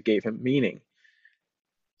things that gave him meaning.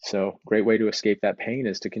 So, great way to escape that pain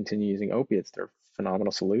is to continue using opiates. They're a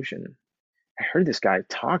phenomenal solution. I heard this guy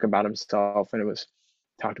talk about himself, and it was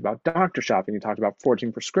talked about doctor shopping. He talked about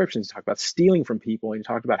forging prescriptions. He talked about stealing from people. And he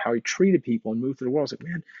talked about how he treated people and moved through the world. I was like,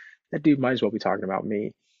 man, that dude might as well be talking about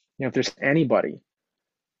me. If there's anybody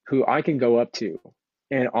who I can go up to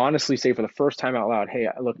and honestly say for the first time out loud, hey,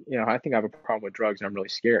 look, I think I have a problem with drugs and I'm really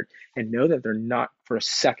scared, and know that they're not for a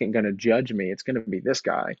second going to judge me. It's going to be this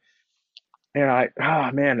guy. And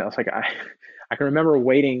oh man, I was like, I can remember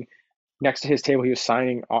waiting next to his table. He was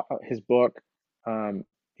signing his book. And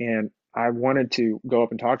I wanted to go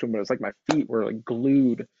up and talk to him, but it was like my feet were like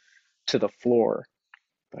glued to the floor.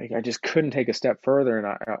 Like I just couldn't take a step further, and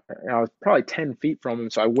I was probably 10 feet from him.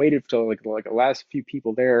 So I waited till like the last few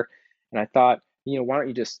people there, and I thought, why don't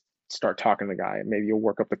you just start talking to the guy, and maybe you'll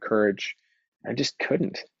work up the courage. I just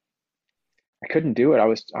couldn't. I couldn't do it. I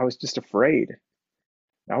was just afraid.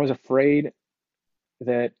 I was afraid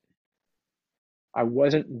that I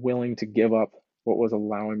wasn't willing to give up what was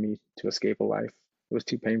allowing me to escape a life. It was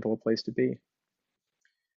too painful a place to be.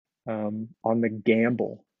 On the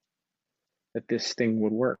gamble that this thing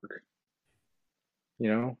would work,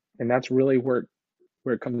 and that's really where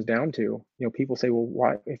it comes down to. People say, well,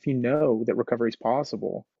 why, if you know that recovery is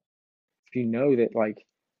possible, if you know that like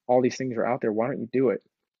all these things are out there, why don't you do it?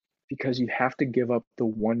 Because you have to give up the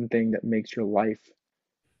one thing that makes your life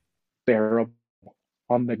bearable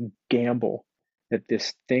on the gamble that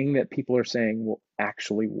this thing that people are saying will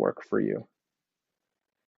actually work for you.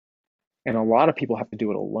 And a lot of people have to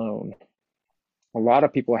do it alone. A lot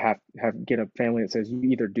of people have get a family that says, you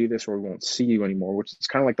either do this or we won't see you anymore, which is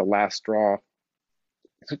kind of like the last straw.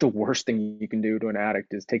 It's like the worst thing you can do to an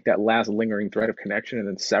addict is take that last lingering thread of connection and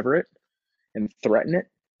then sever it and threaten it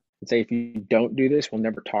and say, if you don't do this, we'll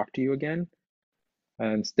never talk to you again.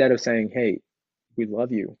 Instead of saying, hey, we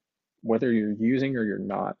love you, whether you're using or you're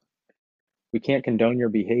not. We can't condone your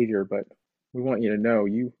behavior, but we want you to know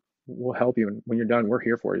we'll help you. And when you're done, we're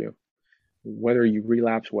here for you, whether you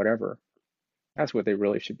relapse, whatever. That's what they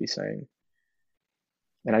really should be saying.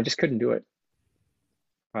 And I just couldn't do it.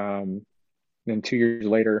 Then 2 years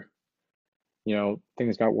later,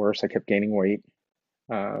 things got worse. I kept gaining weight.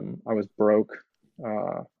 I was broke.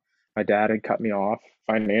 My dad had cut me off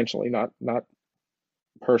financially, not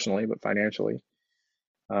personally, but financially.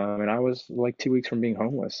 And I was like 2 weeks from being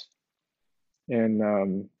homeless. And,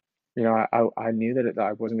 I knew that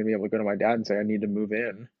I wasn't gonna be able to go to my dad and say, I need to move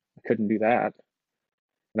in. I couldn't do that.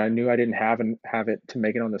 And I knew I didn't have it to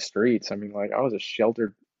make it on the streets. I mean, like I was a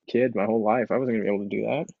sheltered kid my whole life. I wasn't gonna be able to do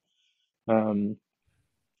that.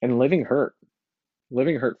 And living hurt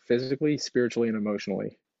physically, spiritually, and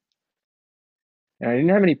emotionally. And I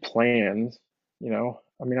didn't have any plans, I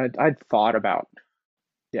mean, I'd thought about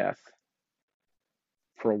death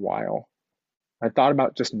for a while. I thought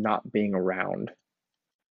about just not being around,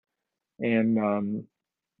 and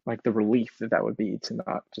like the relief that would be to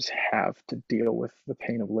not just have to deal with the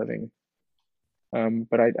pain of living.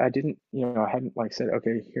 But I didn't, I hadn't like said,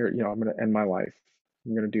 okay, here, I'm going to end my life.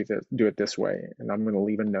 I'm going to do it this way, and I'm going to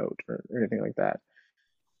leave a note or anything like that.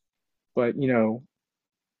 But,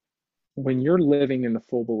 when you're living in the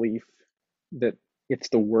full belief that it's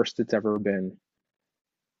the worst it's ever been,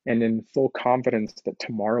 and in full confidence that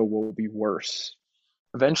tomorrow will be worse,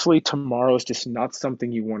 eventually tomorrow is just not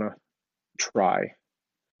something you want to try.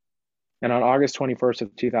 And on August 21st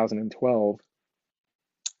of 2012,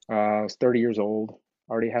 I was 30 years old,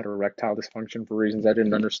 already had erectile dysfunction for reasons I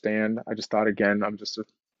didn't understand. I just thought, again,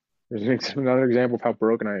 there's another example of how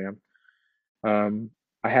broken I am.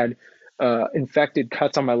 I had infected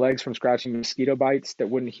cuts on my legs from scratching mosquito bites that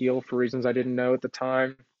wouldn't heal for reasons I didn't know at the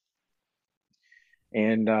time.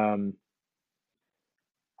 And I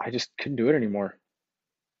just couldn't do it anymore.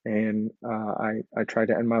 And I tried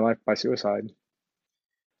to end my life by suicide.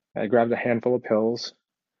 I grabbed a handful of pills.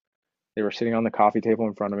 They were sitting on the coffee table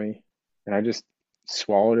in front of me, and I just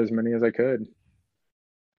swallowed as many as I could.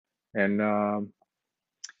 And,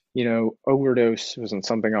 overdose wasn't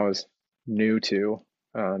something I was new to.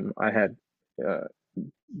 I had been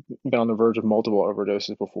on the verge of multiple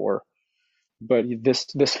overdoses before, but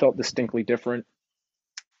this felt distinctly different.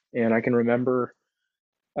 And I can remember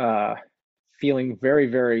feeling very,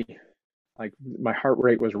 very like my heart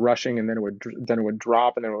rate was rushing, and then it would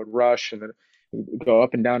drop, and then it would rush, and then it would go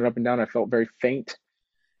up and down and up and down. I felt very faint,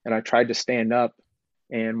 and I tried to stand up,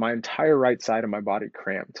 and my entire right side of my body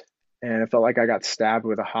cramped, and it felt like I got stabbed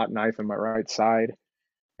with a hot knife in my right side.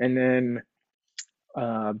 And then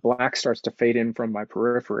black starts to fade in from my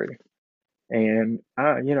periphery, and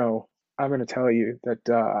I'm going to tell you that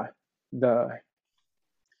the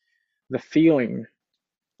feeling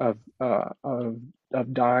of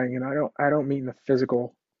dying, and I don't mean the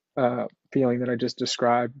physical feeling that I just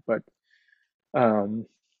described, but I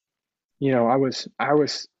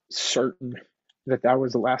was certain that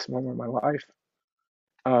was the last moment of my life,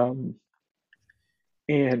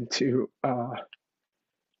 and to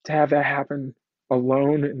have that happen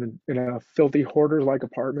alone in a filthy hoarder-like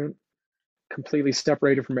apartment, completely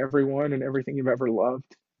separated from everyone and everything you've ever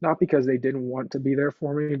loved. Not because they didn't want to be there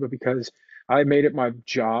for me, but because I made it my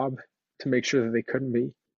job to make sure that they couldn't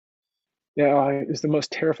be. Yeah, it's the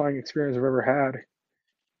most terrifying experience I've ever had.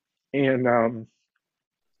 And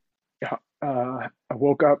I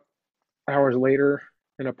woke up hours later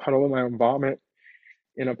in a puddle of my own vomit,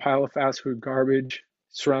 in a pile of fast food garbage,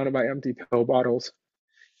 surrounded by empty pill bottles.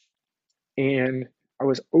 And I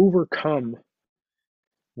was overcome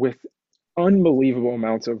with unbelievable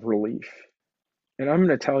amounts of relief. And I'm going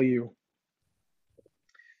to tell you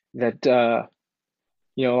that, a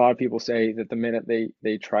lot of people say that the minute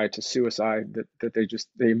they try to suicide, that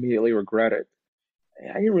they immediately regret it.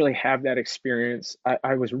 I didn't really have that experience.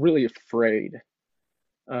 I was really afraid.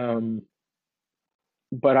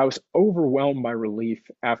 But I was overwhelmed by relief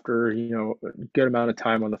after, a good amount of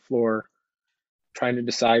time on the floor trying to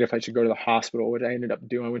decide if I should go to the hospital, which I ended up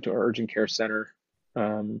doing. I went to an urgent care center.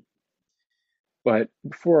 But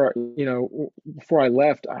before I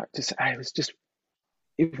left,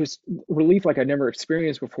 it was relief like I'd never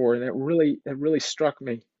experienced before. And it really struck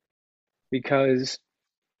me because,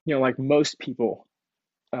 like most people,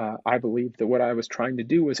 I believed that what I was trying to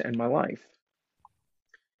do was end my life.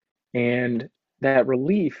 And that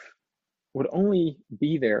relief would only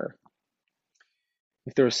be there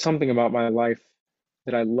if there was something about my life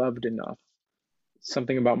that I loved enough,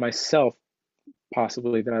 something about myself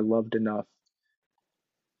possibly that I loved enough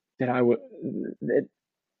that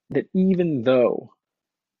that even though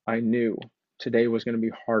I knew today was going to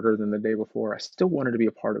be harder than the day before, I still wanted to be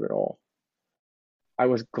a part of it all. I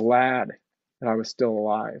was glad that I was still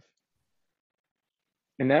alive.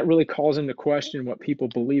 And that really calls into question what people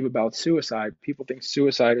believe about suicide. People think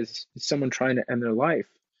suicide is someone trying to end their life.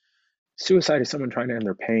 Suicide is someone trying to end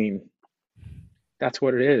their pain. That's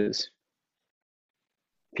what it is.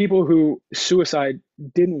 People who suicide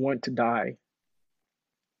didn't want to die.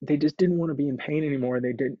 They just didn't want to be in pain anymore.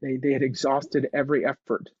 They had exhausted every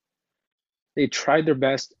effort. They tried their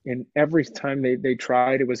best, and every time they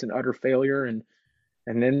tried, it was an utter failure. And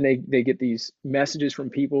then they get these messages from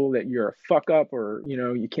people that you're a fuck up, or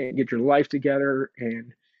you can't get your life together.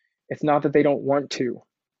 And it's not that they don't want to.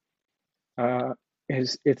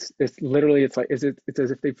 It's literally it's as if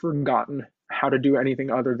they've forgotten how to do anything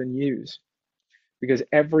other than use, because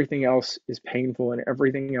everything else is painful and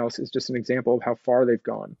everything else is just an example of how far they've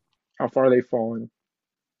gone, how far they've fallen.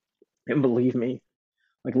 And believe me,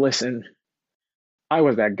 like, listen, I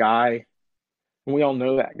was that guy, and we all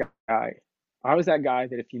know that guy. I was that guy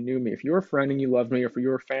that if you knew me, if you were a friend and you loved me, or if you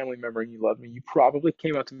were a family member and you loved me, you probably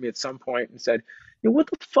came up to me at some point and said,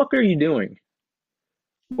 what the fuck are you doing?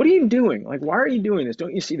 What are you doing? Like, why are you doing this?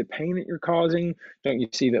 Don't you see the pain that you're causing? Don't you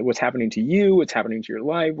see that what's happening to you, what's happening to your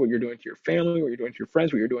life, what you're doing to your family, what you're doing to your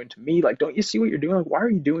friends, what you're doing to me? Like, don't you see what you're doing? Like, why are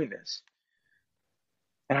you doing this?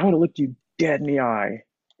 And I would have looked you dead in the eye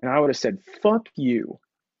and I would have said, fuck you.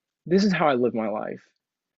 This is how I live my life.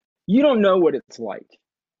 You don't know what it's like.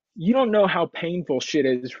 You don't know how painful shit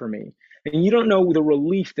is for me. And you don't know the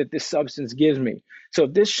relief that this substance gives me. So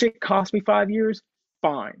if this shit cost me 5 years,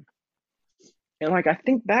 fine. And like, I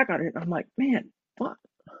think back on it, and I'm like, man, what?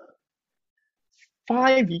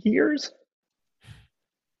 5 years?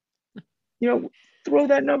 Throw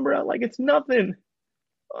that number out like it's nothing.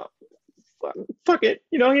 Fuck it.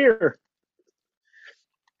 Here.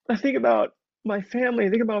 I think about my family. I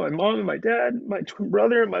think about my mom and my dad, my twin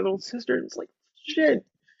brother and my little sister. It's like, shit.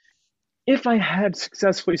 If I had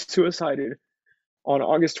successfully suicided on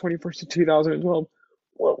August 21st of 2012,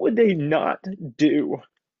 what would they not do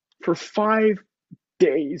for 5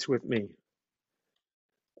 days with me?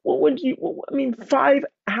 What would 5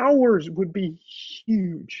 hours would be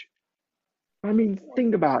huge.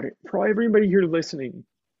 Think about it. For everybody here listening,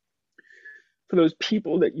 for those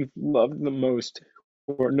people that you've loved the most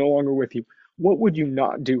who are no longer with you, what would you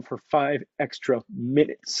not do for 5 extra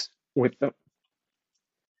minutes with them?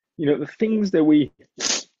 The things that we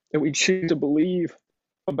choose to believe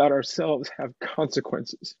about ourselves have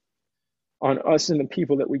consequences on us and the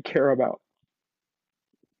people that we care about.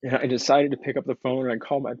 And I decided to pick up the phone and I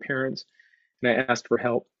called my parents and I asked for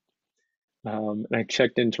help. And I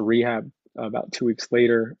checked into rehab about 2 weeks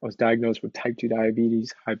later. I was diagnosed with type 2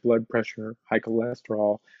 diabetes, high blood pressure, high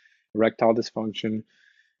cholesterol, erectile dysfunction,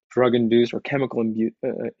 drug-induced or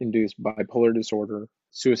chemical-induced bipolar disorder,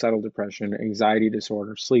 suicidal depression, anxiety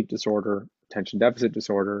disorder, sleep disorder, attention deficit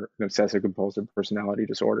disorder, and obsessive compulsive personality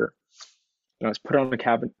disorder. And I was put on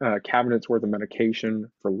a cabinet's worth of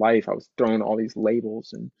medication for life. I was thrown all these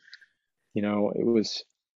labels, and I was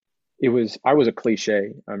a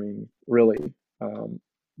cliche. Really.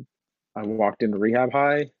 I walked into rehab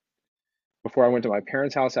high. Before I went to my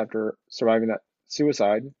parents' house after surviving that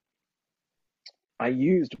suicide, I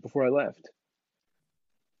used before I left.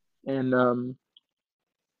 And,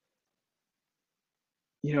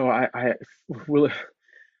 I really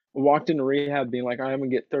walked into rehab being like, I'm gonna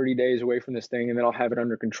get 30 days away from this thing and then I'll have it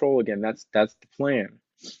under control again. That's the plan.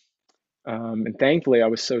 And thankfully, I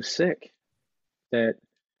was so sick that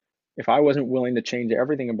if I wasn't willing to change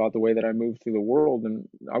everything about the way that I moved through the world, then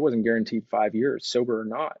I wasn't guaranteed 5 years, sober or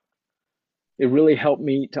not. It really helped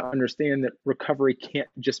me to understand that recovery can't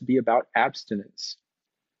just be about abstinence,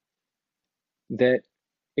 that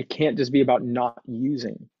it can't just be about not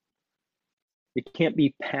using. It can't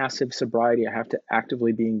be passive sobriety. I have to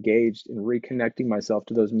actively be engaged in reconnecting myself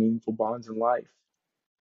to those meaningful bonds in life.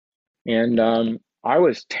 And I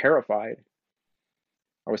was terrified.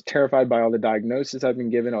 I was terrified by all the diagnoses I've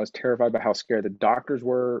been given. I was terrified by how scared the doctors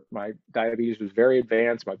were. My diabetes was very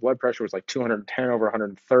advanced. My blood pressure was like 210 over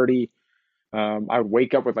 130. I would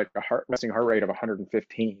wake up with like a resting heart rate of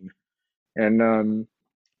 115. And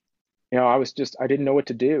I didn't know what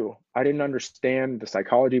to do. I didn't understand the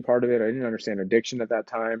psychology part of it. I didn't understand addiction at that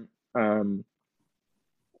time.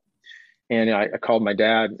 And I called my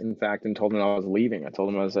dad, in fact, and told him I was leaving. I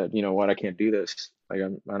told him, I said, you know what, I can't do this. Like,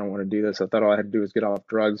 I don't want to do this. I thought all I had to do was get off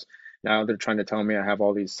drugs. Now they're trying to tell me I have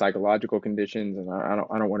all these psychological conditions, and I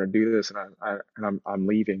don't want to do this, and I'm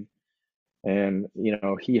leaving. And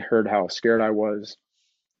he heard how scared I was,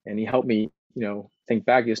 and he helped me, think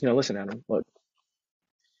back. He goes, no, listen, Adam, look,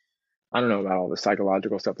 I don't know about all the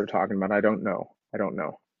psychological stuff they're talking about. I don't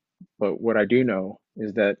know. But what I do know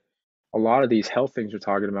is that a lot of these health things we're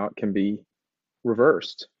talking about can be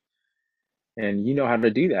reversed. And you know how to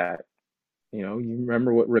do that. You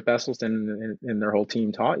remember what Rip Esselstyn and their whole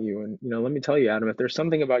team taught you. And, let me tell you, Adam, if there's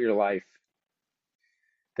something about your life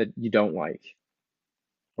that you don't like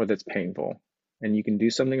or that's painful and you can do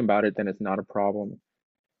something about it, then it's not a problem.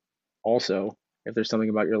 Also, if there's something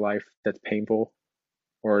about your life that's painful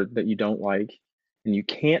or that you don't like and you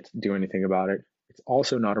can't do anything about it, it's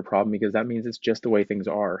also not a problem, because that means it's just the way things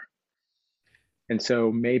are. And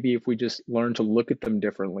so maybe if we just learn to look at them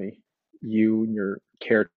differently, you and your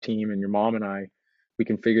care team and your mom and I, we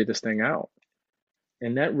can figure this thing out.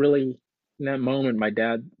 And in that moment, my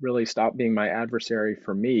dad really stopped being my adversary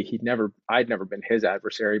for me. I'd never been his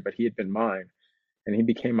adversary, but he had been mine, and he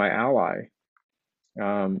became my ally.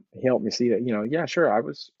 He helped me see that, yeah, sure, I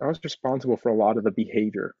was responsible for a lot of the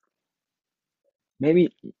behavior.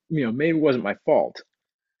 Maybe it wasn't my fault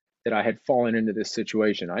that I had fallen into this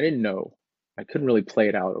situation. I didn't know. I couldn't really play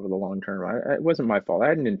it out over the long term. It wasn't my fault. I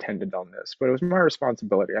hadn't intended on this, but it was my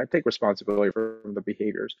responsibility. I take responsibility for the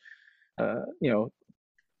behaviors.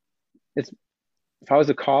 It's if I was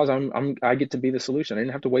the cause, I get to be the solution. I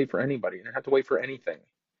didn't have to wait for anybody. I didn't have to wait for anything.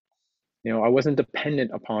 I wasn't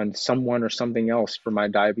dependent upon someone or something else for my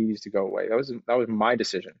diabetes to go away. That was my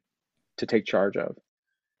decision to take charge of.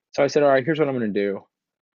 So I said, all right, here's what I'm going to do.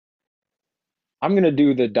 I'm going to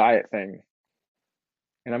do the diet thing,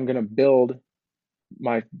 and I'm going to build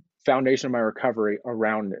my foundation of my recovery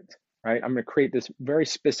around it, right? I'm going to create this very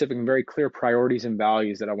specific and very clear priorities and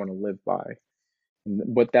values that I want to live by. And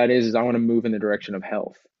what that is I want to move in the direction of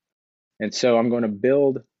health. And so I'm going to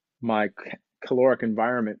build my caloric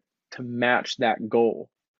environment to match that goal.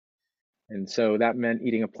 And so that meant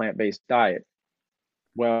eating a plant-based diet.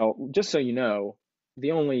 Well, just so you know,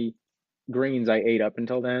 the only greens I ate up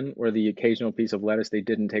until then were the occasional piece of lettuce they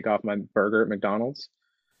didn't take off my burger at McDonald's.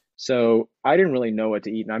 So I didn't really know what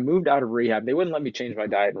to eat. And I moved out of rehab. They wouldn't let me change my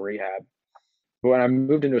diet in rehab. But when I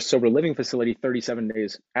moved into a sober living facility 37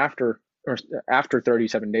 days after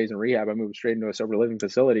 37 days in rehab, I moved straight into a sober living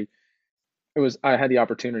facility. I had the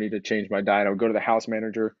opportunity to change my diet. I would go to the house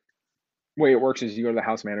manager. The way it works is you go to the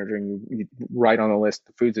house manager and you write on the list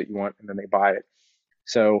the foods that you want, and then they buy it.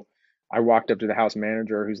 So I walked up to the house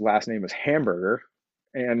manager, whose last name was Hamburger,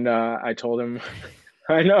 and I told him,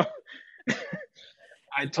 I know.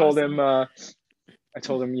 I told him, here's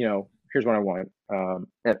what I want.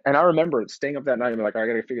 And I remember staying up that night and be like, I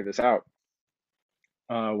got to figure this out.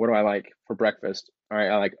 What do I like for breakfast? All right,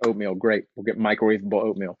 I like oatmeal. Great. We'll get microwavable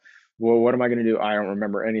oatmeal. Well, what am I going to do? I don't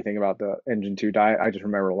remember anything about the Engine 2 diet. I just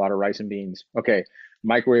remember a lot of rice and beans. Okay,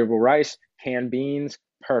 microwavable rice, canned beans,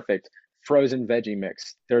 perfect. Frozen veggie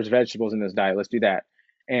mix. There's vegetables in this diet. Let's do that.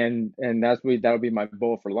 And that'll be my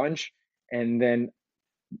bowl for lunch. And then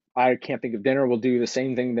I can't think of dinner. We'll do the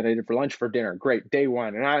same thing that I did for lunch for dinner. Great, day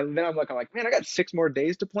one. And then I'm like, man, I got 6 more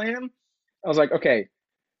days to plan. I was like, okay,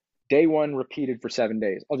 day one repeated for 7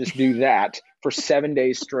 days. I'll just do that for 7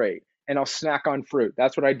 days straight, and I'll snack on fruit.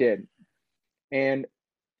 That's what I did. And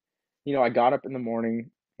I got up in the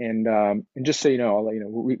morning And just so you know, I'll let you know,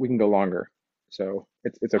 we can go longer. So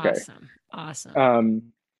it's okay.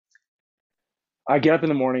 Awesome. I get up in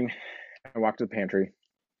the morning, I walk to the pantry,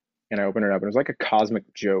 and I open it up, and it was like a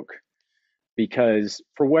cosmic joke because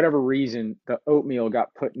for whatever reason, the oatmeal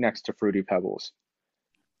got put next to Fruity Pebbles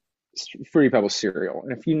cereal.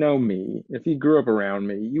 And if you know me, if you grew up around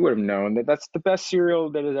me, you would have known that that's the best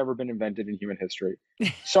cereal that has ever been invented in human history.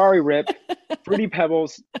 Sorry, Rip. Fruity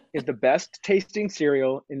Pebbles is the best tasting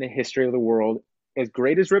cereal in the history of the world. As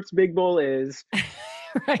great as Rip's Big Bowl is,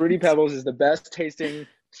 Right. Fruity Pebbles is the best tasting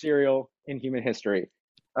cereal in human history.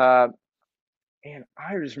 And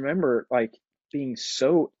I just remember like being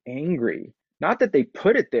so angry, not that they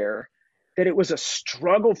put it there, that it was a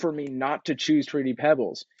struggle for me not to choose Fruity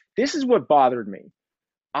Pebbles. This is what bothered me.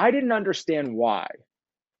 I didn't understand why.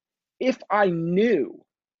 If I knew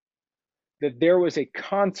that there was a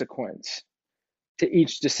consequence to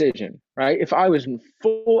each decision, right? If I was in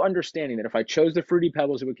full understanding that if I chose the Fruity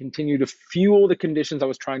Pebbles, it would continue to fuel the conditions I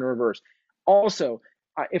was trying to reverse. Also,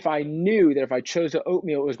 if I knew that if I chose the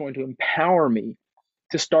oatmeal, it was going to empower me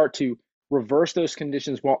to start to reverse those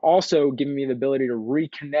conditions while also giving me the ability to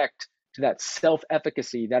reconnect to that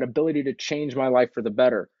self-efficacy, that ability to change my life for the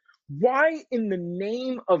better. Why in the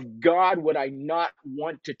name of God would I not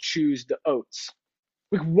want to choose the oats?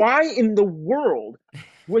 Like, why in the world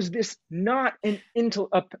was this not a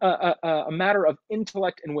matter of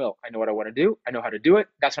intellect and will? I know what I want to do. I know how to do it.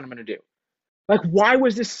 That's what I'm going to do. Like, why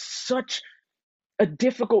was this such a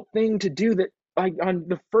difficult thing to do that like on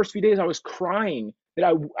the first few days I was crying that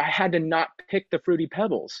I had to not pick the Fruity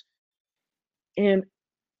Pebbles? And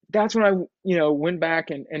that's when I went back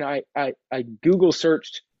and I Google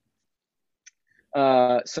searched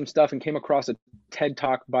some stuff and came across a TED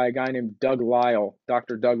Talk by a guy named Doug Lisle,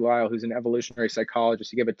 Dr. Doug Lisle, who's an evolutionary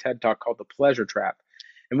psychologist. He gave a TED Talk called The Pleasure Trap.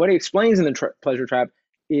 And what he explains in the Pleasure Trap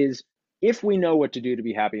is if we know what to do to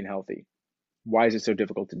be happy and healthy, why is it so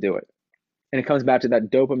difficult to do it? And it comes back to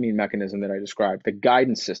that dopamine mechanism that I described, the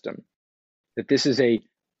guidance system, that this is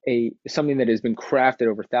something that has been crafted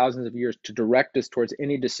over thousands of years to direct us towards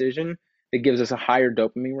any decision that gives us a higher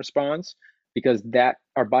dopamine response, because that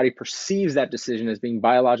our body perceives that decision as being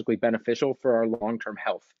biologically beneficial for our long-term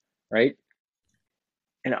health, right?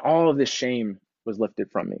 And all of this shame was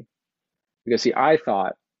lifted from me. Because see, I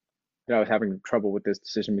thought that I was having trouble with this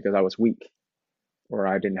decision because I was weak or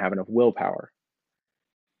I didn't have enough willpower.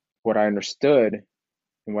 What I understood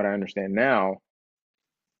and what I understand now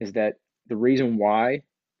is that the reason why it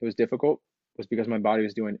was difficult was because my body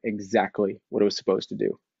was doing exactly what it was supposed to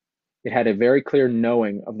do. It had a very clear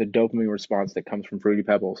knowing of the dopamine response that comes from Fruity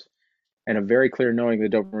Pebbles and a very clear knowing of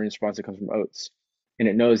the dopamine response that comes from oats. And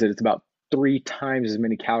it knows that it's about 3 times as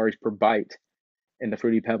many calories per bite in the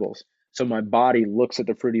Fruity Pebbles. So my body looks at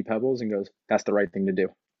the Fruity Pebbles and goes, that's the right thing to do.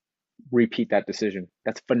 Repeat that decision.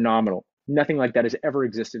 That's phenomenal. Nothing like that has ever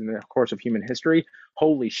existed in the course of human history.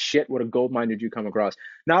 Holy shit, what a gold mine did you come across.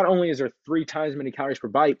 Not only is there 3 times as many calories per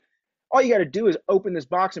bite, all you got to do is open this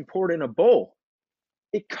box and pour it in a bowl.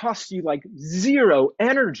 It costs you like 0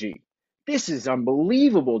 energy. This is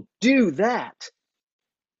unbelievable. Do that.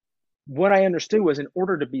 What I understood was in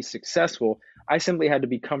order to be successful, I simply had to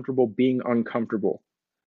be comfortable being uncomfortable.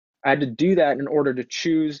 I had to do that in order to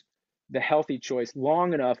choose the healthy choice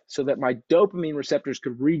long enough so that my dopamine receptors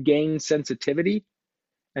could regain sensitivity,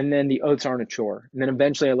 and then the oats aren't a chore. And then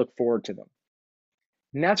eventually I look forward to them.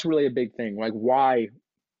 And that's really a big thing. Like, why,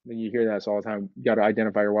 when you hear that all the time, you got to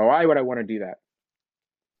identify your why. Why would I want to do that?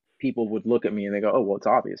 People would look at me and they go, oh, well, it's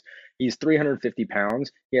obvious. He's 350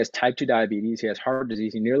 pounds. He has type 2 diabetes. He has heart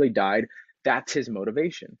disease. He nearly died. That's his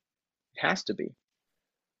motivation. It has to be.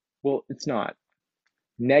 Well, it's not.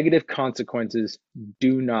 Negative consequences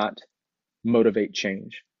do not motivate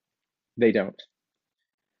change. They don't.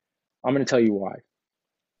 I'm going to tell you why.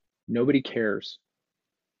 Nobody cares.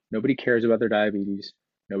 Nobody cares about their diabetes.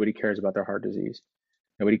 Nobody cares about their heart disease.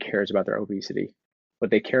 Nobody cares about their obesity.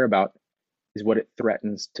 What they care about is what it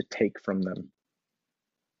threatens to take from them.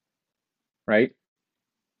 Right?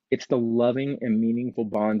 It's the loving and meaningful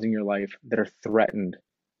bonds in your life that are threatened.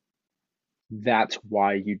 That's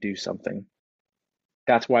why you do something.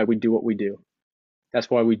 That's why we do what we do. That's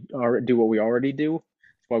why we do what we already do.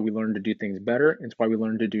 It's why we learn to do things better. It's why we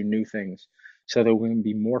learn to do new things so that we can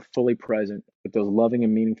be more fully present with those loving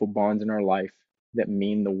and meaningful bonds in our life that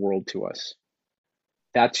mean the world to us.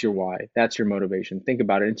 That's your why. That's your motivation. Think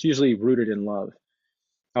about it. It's usually rooted in love.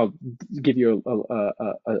 I'll give you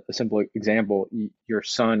a simple example. Your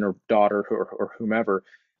son or daughter or whomever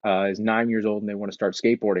is 9 years old and they want to start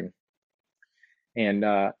skateboarding. And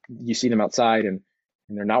you see them outside and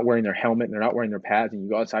they're not wearing their helmet and they're not wearing their pads, and you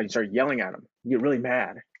go outside and you start yelling at them. You get really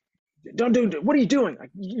mad. Don't do, what are you doing?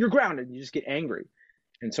 Like, you're grounded. You just get angry.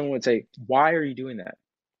 And someone would say, why are you doing that?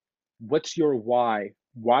 What's your why?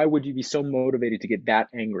 Why would you be so motivated to get that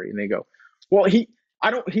angry? And they go, well, he's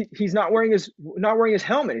not wearing his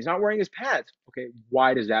helmet. He's not wearing his pads. Okay,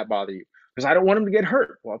 why does that bother you? Because I don't want him to get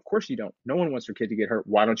hurt. Well, of course you don't. No one wants their kid to get hurt.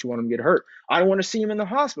 Why don't you want him to get hurt? I don't want to see him in the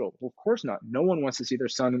hospital. Well, of course not. No one wants to see their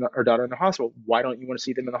son or daughter in the hospital. Why don't you want to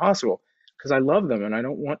see them in the hospital? Because I love them and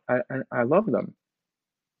I love them.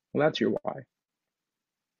 Well, that's your why.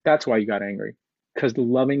 That's why you got angry. Because the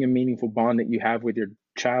loving and meaningful bond that you have with your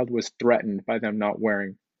child was threatened by them not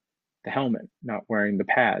wearing the helmet, not wearing the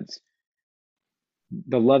pads.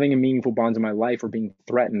 The loving and meaningful bonds in my life are being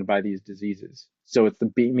threatened by these diseases. So it's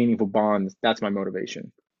the meaningful bonds. That's my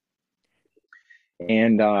motivation.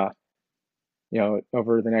 And, over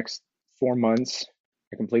the next 4 months,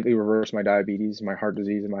 I completely reversed my diabetes, my heart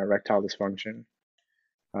disease, and my erectile dysfunction.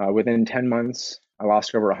 Within 10 months, I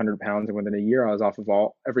lost over 100 pounds. And within a year, I was off of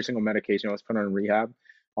every single medication. I was put on rehab,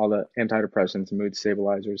 all the antidepressants, mood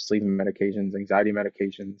stabilizers, sleeping medications, anxiety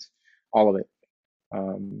medications, all of it.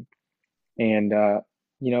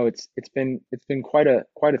 It's been quite a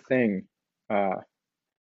thing.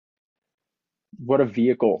 What a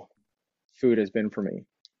vehicle food has been for me,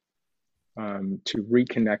 to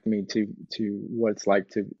reconnect me to what it's like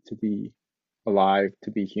to be alive,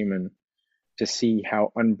 to be human, to see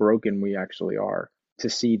how unbroken we actually are, to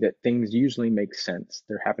see that things usually make sense.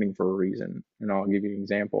 They're happening for a reason. And I'll give you an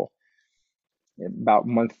example. About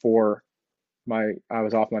month 4, I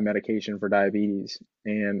was off my medication for diabetes,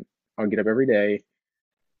 and I'll get up every day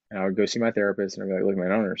and I would go see my therapist, and I'd be like, look,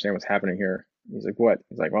 man, I don't understand what's happening here. He's like, what?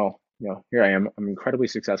 He's like, well, here I am. I'm incredibly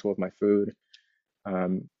successful with my food.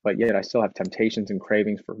 But yet I still have temptations and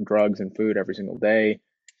cravings for drugs and food every single day.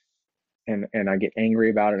 And I get angry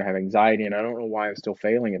about it. I have anxiety, and I don't know why I'm still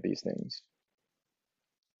failing at these things.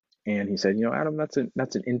 And he said, Adam, that's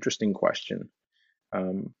an interesting question.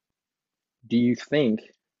 Do you think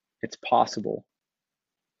it's possible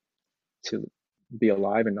to be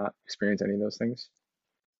alive and not experience any of those things?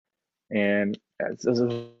 And it was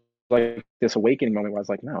like this awakening moment where I was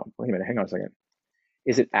like, no, wait a minute, hang on a second.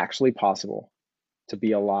 Is it actually possible to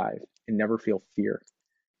be alive and never feel fear,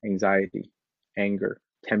 anxiety, anger,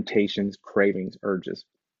 temptations, cravings, urges?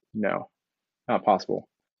 No, not possible.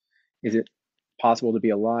 Is it possible to be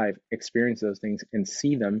alive, experience those things, and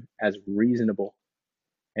see them as reasonable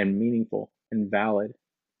and meaningful and valid,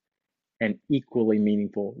 and equally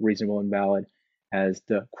meaningful, reasonable, and valid as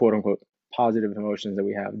the quote unquote positive emotions that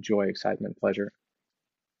we have: joy, excitement, pleasure?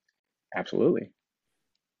 Absolutely.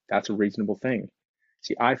 That's a reasonable thing.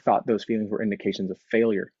 See, I thought those feelings were indications of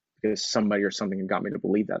failure because somebody or something got me to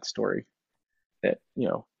believe that story. That,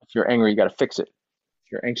 if you're angry, you got to fix it.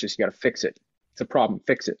 If you're anxious, you got to fix it. It's a problem,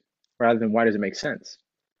 fix it. Rather than, why does it make sense?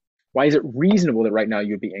 Why is it reasonable that right now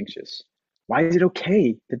you would be anxious? Why is it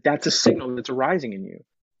okay that that's a signal that's arising in you?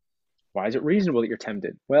 Why is it reasonable that you're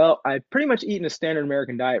tempted? Well, I've pretty much eaten a standard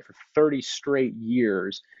American diet for 30 straight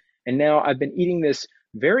years. And now I've been eating this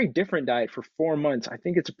very different diet for 4 months. I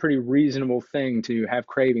think it's a pretty reasonable thing to have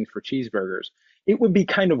cravings for cheeseburgers. It would be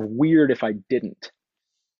kind of weird if I didn't.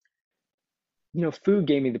 Food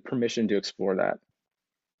gave me the permission to explore that.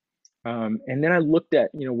 And then I looked at,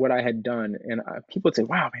 what I had done, and people would say,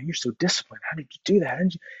 wow, man, you're so disciplined. How did you do that?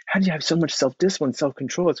 How did you have so much self-discipline,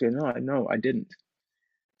 self-control? It's like, no, I didn't.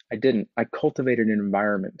 I cultivated an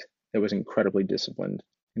environment that was incredibly disciplined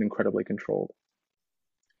and incredibly controlled.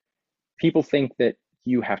 People think that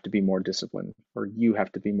you have to be more disciplined, or you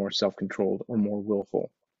have to be more self-controlled, or more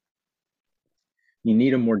willful. You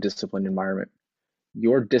need a more disciplined environment.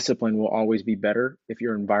 Your discipline will always be better if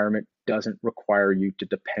your environment doesn't require you to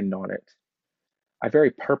depend on it. I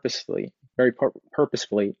very purposefully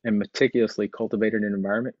and meticulously cultivated an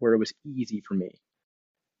environment where it was easy for me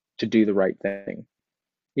to do the right thing.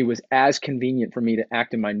 It was as convenient for me to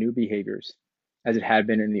act in my new behaviors as it had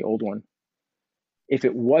been in the old one. If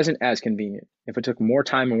it wasn't as convenient, if it took more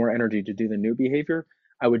time and more energy to do the new behavior,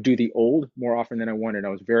 I would do the old more often than I wanted. I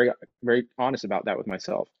was very, very honest about that with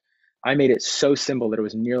myself. I made it so simple that it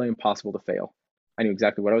was nearly impossible to fail. I knew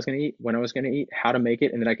exactly what I was going to eat, when I was going to eat, how to make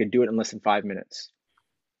it, and then I could do it in less than 5 minutes.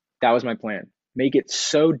 That was my plan. Make it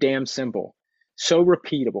so damn simple, so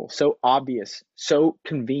repeatable, so obvious, so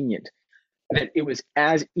convenient that it was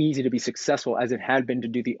as easy to be successful as it had been to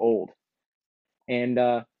do the old. And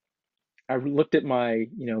I looked at my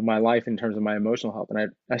life in terms of my emotional health,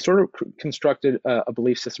 and I sort of constructed a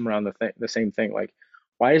belief system around the same thing. Like,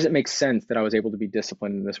 why does it make sense that I was able to be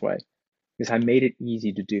disciplined in this way? Because I made it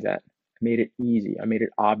easy to do that. I made it easy. I made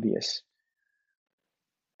it obvious.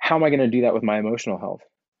 How am I going to do that with my emotional health?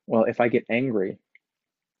 Well, if I get angry,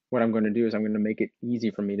 what I'm going to do is I'm going to make it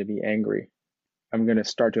easy for me to be angry. I'm going to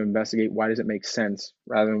start to investigate, why does it make sense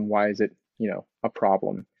rather than why is it, a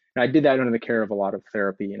problem. And I did that under the care of a lot of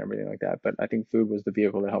therapy and everything like that. But I think food was the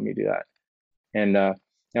vehicle that helped me do that. And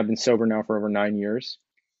I've been sober now for over 9 years.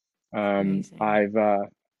 I've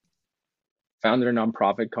founded a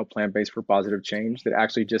nonprofit called Plant-Based for Positive Change that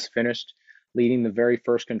actually just finished leading the very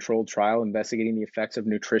first controlled trial investigating the effects of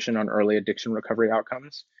nutrition on early addiction recovery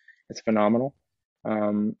outcomes. It's phenomenal.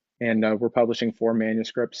 And we're publishing 4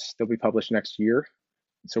 manuscripts. They'll be published next year.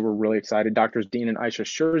 So we're really excited. Doctors Dean and Aisha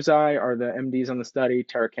Shirzai are the MDs on the study.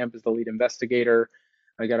 Tara Kemp is the lead investigator.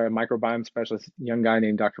 I got a microbiome specialist, young guy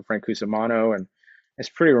named Dr. Frank Cusimano, and it's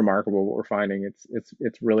pretty remarkable what we're finding.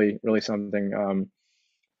 It's really, really something.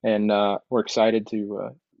 And we're excited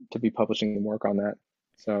to be publishing the work on that.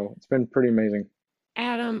 So it's been pretty amazing.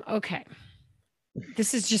 Adam, okay.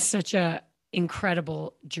 This is just such a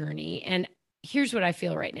incredible journey. And here's what I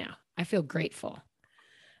feel right now. I feel grateful.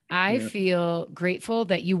 I feel grateful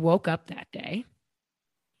that you woke up that day.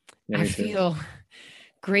 I feel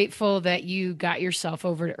grateful that you got yourself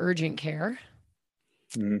over to urgent care.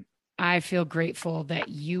 Mm-hmm. I feel grateful that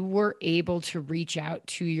you were able to reach out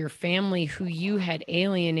to your family who you had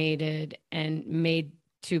alienated and made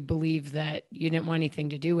to believe that you didn't want anything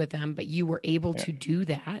to do with them, but you were able to do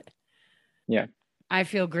that. Yeah. I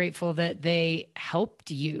feel grateful that they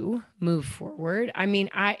helped you move forward. I mean,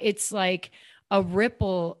 it's like a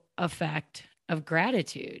ripple effect of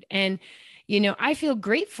gratitude. And, I feel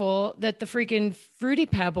grateful that the freaking Fruity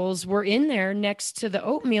Pebbles were in there next to the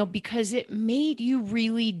oatmeal because it made you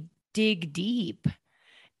really dig deep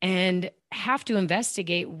and have to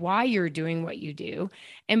investigate why you're doing what you do.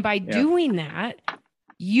 And by doing that,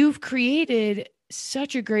 you've created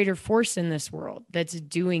such a greater force in this world that's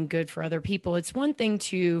doing good for other people. It's one thing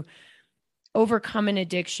to overcome an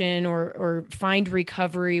addiction or find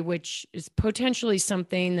recovery, which is potentially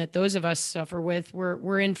something that those of us suffer with,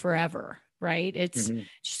 we're in forever, right? It's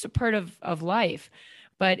just a part of life.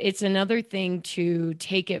 But it's another thing to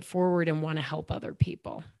take it forward and want to help other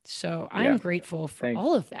people. So I'm grateful for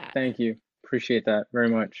all of that. Thank you. Appreciate that very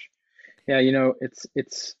much. Yeah, it's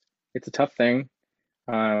a tough thing.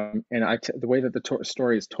 And the way that the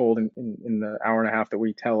story is told in the hour and a half that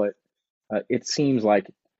we tell it, it seems like,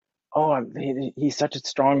 he's such a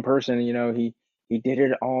strong person. He did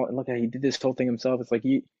it all. And look at, he did this whole thing himself. It's like,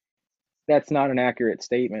 that's not an accurate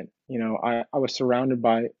statement. I was surrounded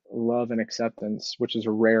by love and acceptance, which is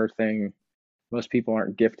a rare thing. Most people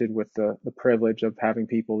aren't gifted with the privilege of having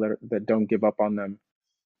people that don't give up on them.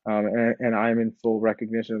 And I'm in full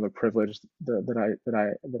recognition of the privilege that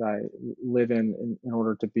I live in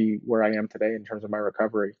order to be where I am today in terms of my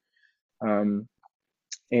recovery.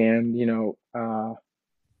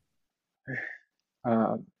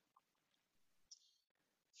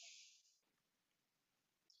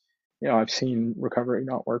 I've seen recovery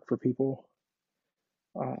not work for people.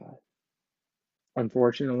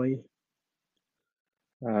 Unfortunately,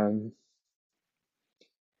 I've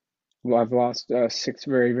lost 6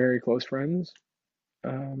 very, very close friends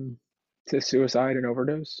to suicide and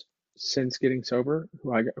overdose since getting sober,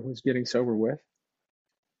 who I was getting sober with.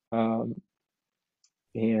 And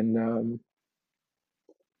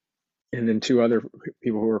then 2 other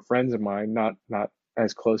people who were friends of mine, not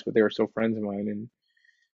as close, but they were still friends of mine. And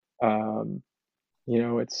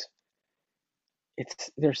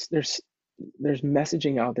there's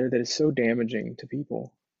messaging out there that is so damaging to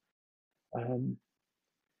people.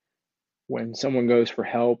 When someone goes for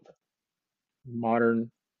help,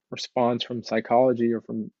 modern response from psychology or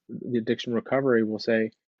from the addiction recovery will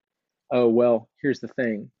say, oh, well, here's the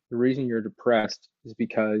thing. The reason you're depressed is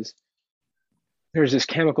because there's this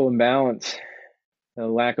chemical imbalance, a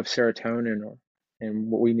lack of serotonin,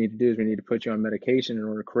 and what we need to do is we need to put you on medication in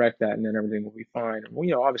order to correct that, and then everything will be fine.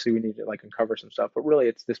 And, obviously we need to uncover some stuff, but really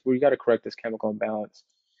it's this, we got to correct this chemical imbalance.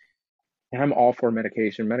 And I'm all for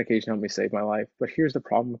medication. Medication helped me save my life. But here's the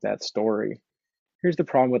problem with that story. Here's the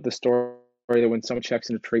problem with the story that when someone checks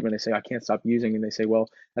into treatment, they say, I can't stop using, and they say, well,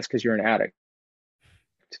 that's because you're an addict.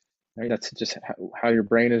 Right? That's just how your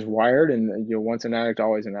brain is wired, and once an addict,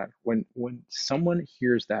 always an addict. When someone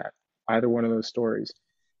hears that, either one of those stories,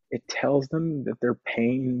 it tells them that their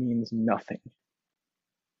pain means nothing.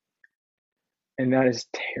 And that is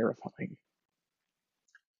terrifying.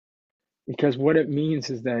 Because what it means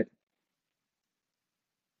is that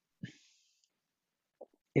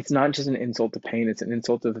it's not just an insult to pain, it's an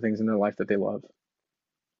insult to the things in their life that they love.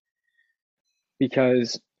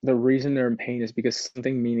 Because the reason they're in pain is because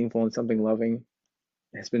something meaningful and something loving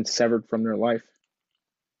has been severed from their life.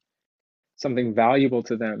 Something valuable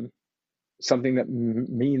to them something that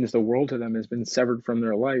means the world to them has been severed from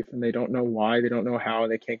their life, and they don't know why, they don't know how,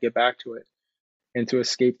 they can't get back to it. And to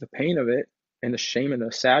escape the pain of it and the shame and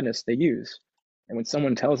the sadness, they use. And when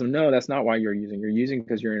someone tells them, no, that's not why you're using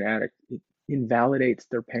because you're an addict, it invalidates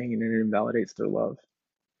their pain and it invalidates their love.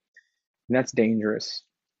 And that's dangerous.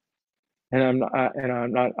 And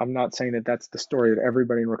I'm not saying that that's the story that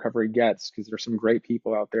everybody in recovery gets, because there's some great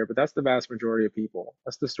people out there, but that's the vast majority of people.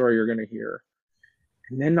 That's the story you're going to hear.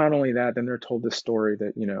 And then not only that, then they're told this story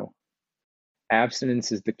that,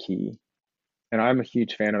 abstinence is the key. And I'm a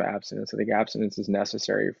huge fan of abstinence. I think abstinence is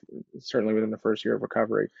necessary, certainly within the first year of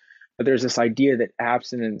recovery. But there's this idea that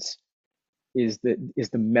abstinence is the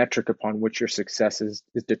metric upon which your success is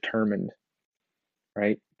determined,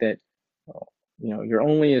 right? That you're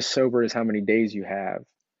only as sober as how many days you have,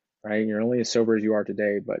 right? You're only as sober as you are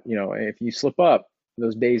today. But if you slip up,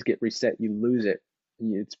 those days get reset. You lose it.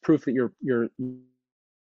 It's proof that your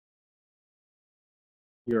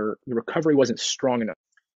recovery wasn't strong enough.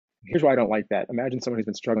 Here's why I don't like that. Imagine someone who's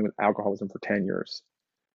been struggling with alcoholism for 10 years.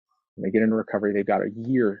 When they get into recovery, they've got a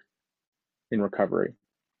year in recovery,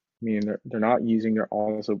 meaning they're not using, they're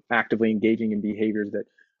also actively engaging in behaviors that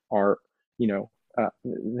are,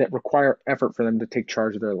 that require effort for them to take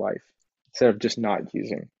charge of their life instead of just not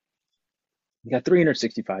using. You got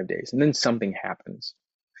 365 days, and then something happens.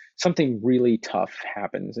 Something really tough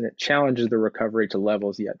happens, and it challenges the recovery to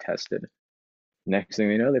levels yet tested. Next thing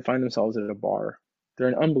they know, they find themselves at a bar. They're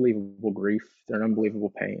in unbelievable grief. They're in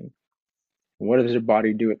unbelievable pain. And what does their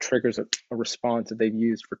body do? It triggers a response that they've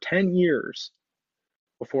used for 10 years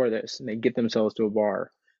before this, and they get themselves to a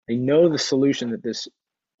bar. They know the solution that this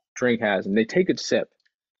drink has, and they take a sip.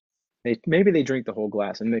 Maybe they drink the whole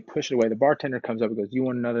glass, and they push it away. The bartender comes up and goes, "Do you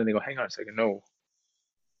want another?" And they go, "Hang on a second, no,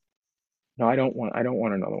 I don't want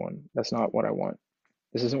another one. That's not what I want.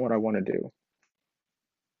 This isn't what I want to do.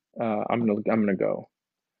 I'm gonna go."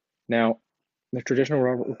 Now, the traditional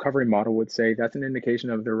recovery model would say that's an indication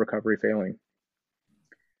of their recovery failing.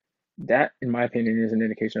 That, in my opinion, is an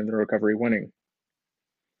indication of their recovery winning.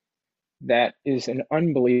 That is an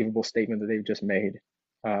unbelievable statement that they've just made,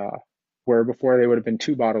 where before they would have been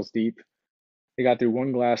 2 bottles deep. They got through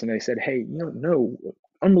 1 glass and they said, hey, no,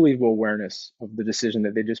 unbelievable awareness of the decision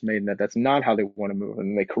that they just made, and that's not how they want to move.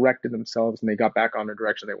 And they corrected themselves and they got back on the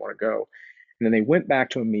direction they want to go. And then they went back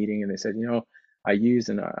to a meeting and they said, I used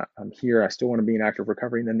and I'm here. I still want to be in active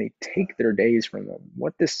recovery. And then they take their days from them.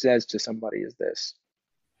 What this says to somebody is this: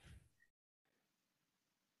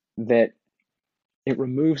 that it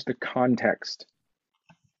removes the context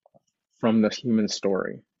from the human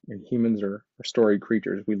story. And humans are storied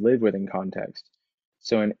creatures. We live within context.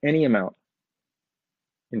 So in any amount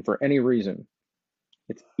and for any reason,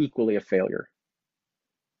 it's equally a failure.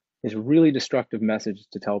 It's a really destructive message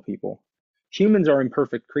to tell people. Humans are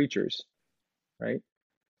imperfect creatures, right?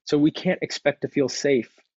 So we can't expect to feel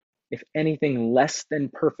safe if anything less than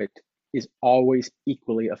perfect is always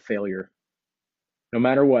equally a failure. No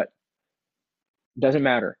matter what, doesn't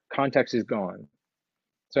matter. Context is gone.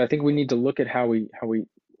 So I think we need to look at how we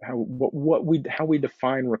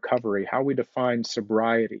define recovery, how we define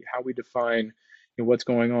sobriety, how we define what's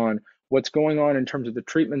going on in terms of the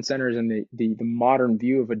treatment centers and the modern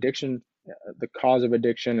view of addiction, the cause of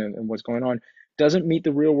addiction, and what's going on. Doesn't meet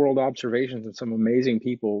the real world observations of some amazing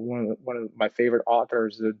people. One of my favorite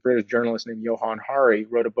authors, a British journalist named Johann Hari,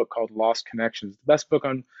 wrote a book called Lost Connections, the best book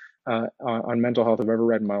on mental health I've ever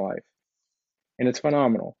read in my life, and it's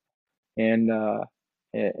phenomenal. And I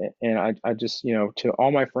just, to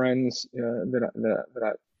all my friends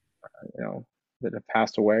that have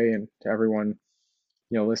passed away, and to everyone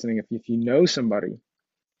listening, if you know somebody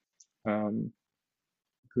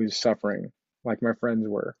who's suffering like my friends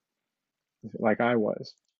were, like I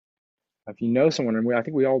was, if you know someone, and I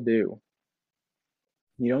think we all do,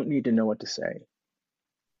 you don't need to know what to say.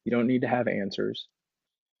 You don't need to have answers.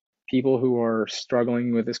 People who are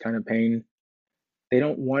struggling with this kind of pain, they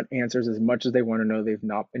don't want answers as much as they want to know they've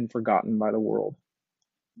not been forgotten by the world.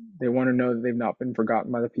 They want to know that they've not been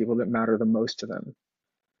forgotten by the people that matter the most to them.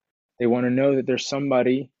 They want to know that there's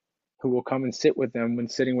somebody who will come and sit with them when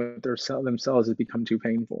sitting with themselves has become too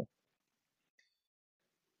painful.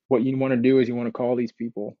 What you want to do is you want to call these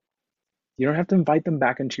people. You don't have to invite them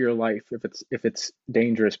back into your life if it's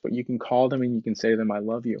dangerous, but you can call them and you can say to them, I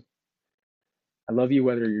love you. I love you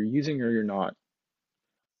whether you're using or you're not.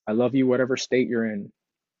 I love you whatever state you're in.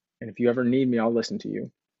 And if you ever need me, I'll listen to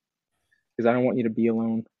you, because I don't want you to be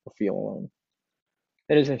alone or feel alone.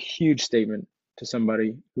 That is a huge statement to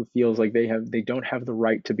somebody who feels like they don't have the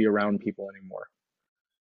right to be around people anymore.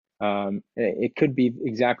 It could be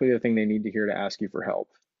exactly the thing they need to hear to ask you for help.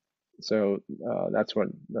 So that's what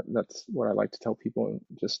I like to tell people.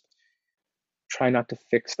 Just try not to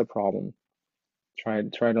fix the problem. Try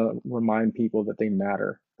to remind people that they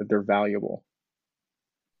matter, that they're valuable.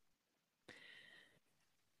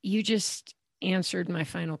 You just answered my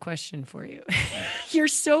final question for you. You're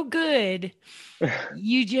so good.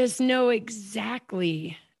 You just know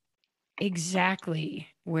exactly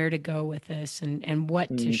where to go with this and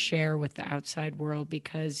what to share with the outside world,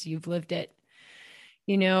 because you've lived it.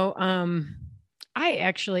 I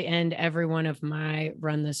actually end every one of my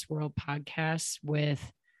Run This World podcasts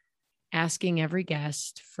with asking every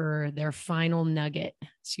guest for their final nugget.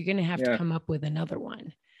 So you're going to have to come up with another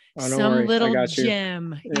one. Oh, some little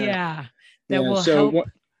gem. Yeah. That will help.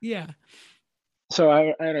 So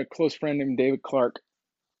I had a close friend named David Clark.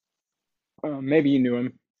 Maybe you knew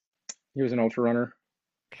him. He was an ultra runner.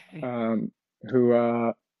 Okay.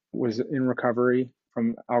 Who was in recovery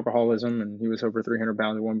from alcoholism, and he was over 300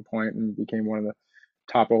 pounds at one point and became one of the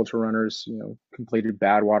top ultra runners, completed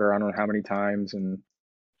Badwater I don't know how many times, and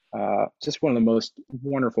just one of the most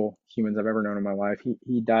wonderful humans I've ever known in my life.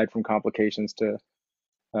 He died from complications to,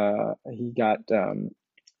 he got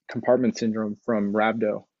compartment syndrome from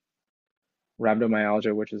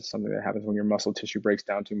rhabdomyalgia, which is something that happens when your muscle tissue breaks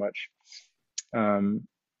down too much.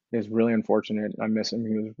 It was really unfortunate. I miss him.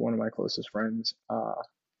 He was one of my closest friends.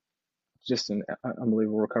 Just an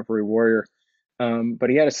unbelievable recovery warrior. But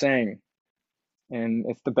he had a saying, and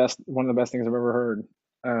it's one of the best things I've ever heard.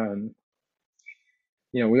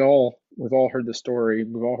 We've all heard the story.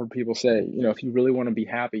 We've all heard people say, if you really want to be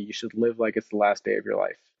happy, you should live like it's the last day of your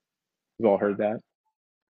life. We've all heard that.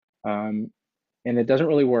 And it doesn't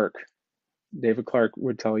really work. David Clark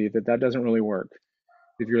would tell you that doesn't really work.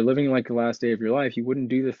 If you're living like the last day of your life, you wouldn't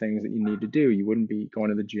do the things that you need to do. You wouldn't be going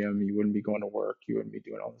to the gym. You wouldn't be going to work. You wouldn't be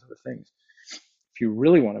doing all those other things. If you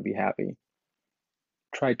really want to be happy,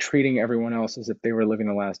 try treating everyone else as if they were living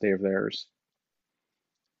the last day of theirs.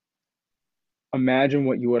 Imagine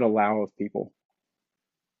what you would allow of people.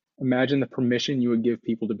 Imagine the permission you would give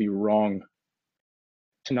people to be wrong,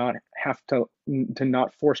 to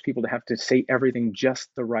not force people to have to say everything just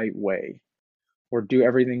the right way, or do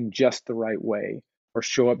everything just the right way, or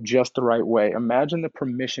show up just the right way. Imagine the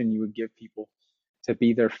permission you would give people to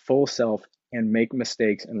be their full self and make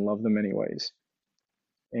mistakes and love them anyways.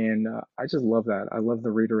 And I just love that. I love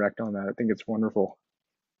the redirect on that. I think it's wonderful.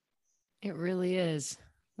 It really is.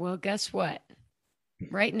 Well, guess what?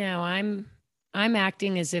 Right now, I'm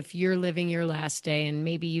acting as if you're living your last day, and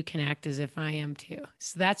maybe you can act as if I am too.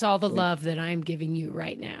 So that's all the love that I'm giving you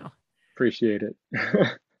right now. Appreciate it.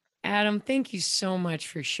 Adam, thank you so much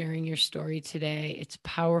for sharing your story today. It's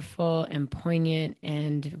powerful and poignant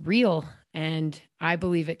and real, and I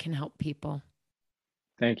believe it can help people.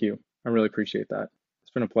 Thank you. I really appreciate that.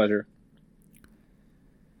 It's been a pleasure.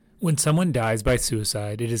 When someone dies by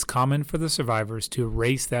suicide, it is common for the survivors to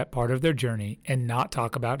erase that part of their journey and not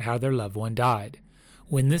talk about how their loved one died.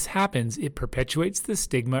 When this happens, it perpetuates the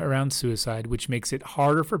stigma around suicide, which makes it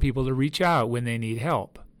harder for people to reach out when they need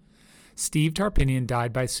help. Steve Tarpinian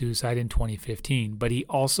died by suicide in 2015, but he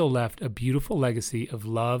also left a beautiful legacy of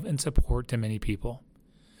love and support to many people.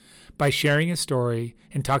 By sharing his story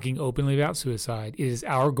and talking openly about suicide, it is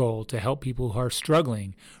our goal to help people who are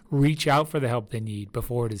struggling reach out for the help they need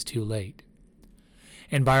before it is too late.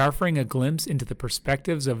 And by offering a glimpse into the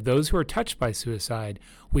perspectives of those who are touched by suicide,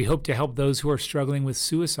 we hope to help those who are struggling with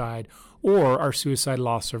suicide or are suicide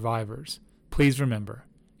loss survivors. Please remember,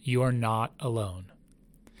 you are not alone.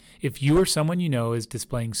 If you or someone you know is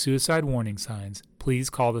displaying suicide warning signs, please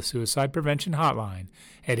call the Suicide Prevention Hotline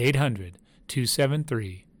at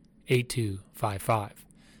 800-273-8255.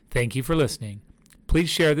 Thank you for listening.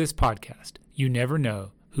 Please share this podcast. You never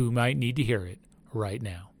know who might need to hear it right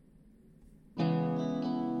now.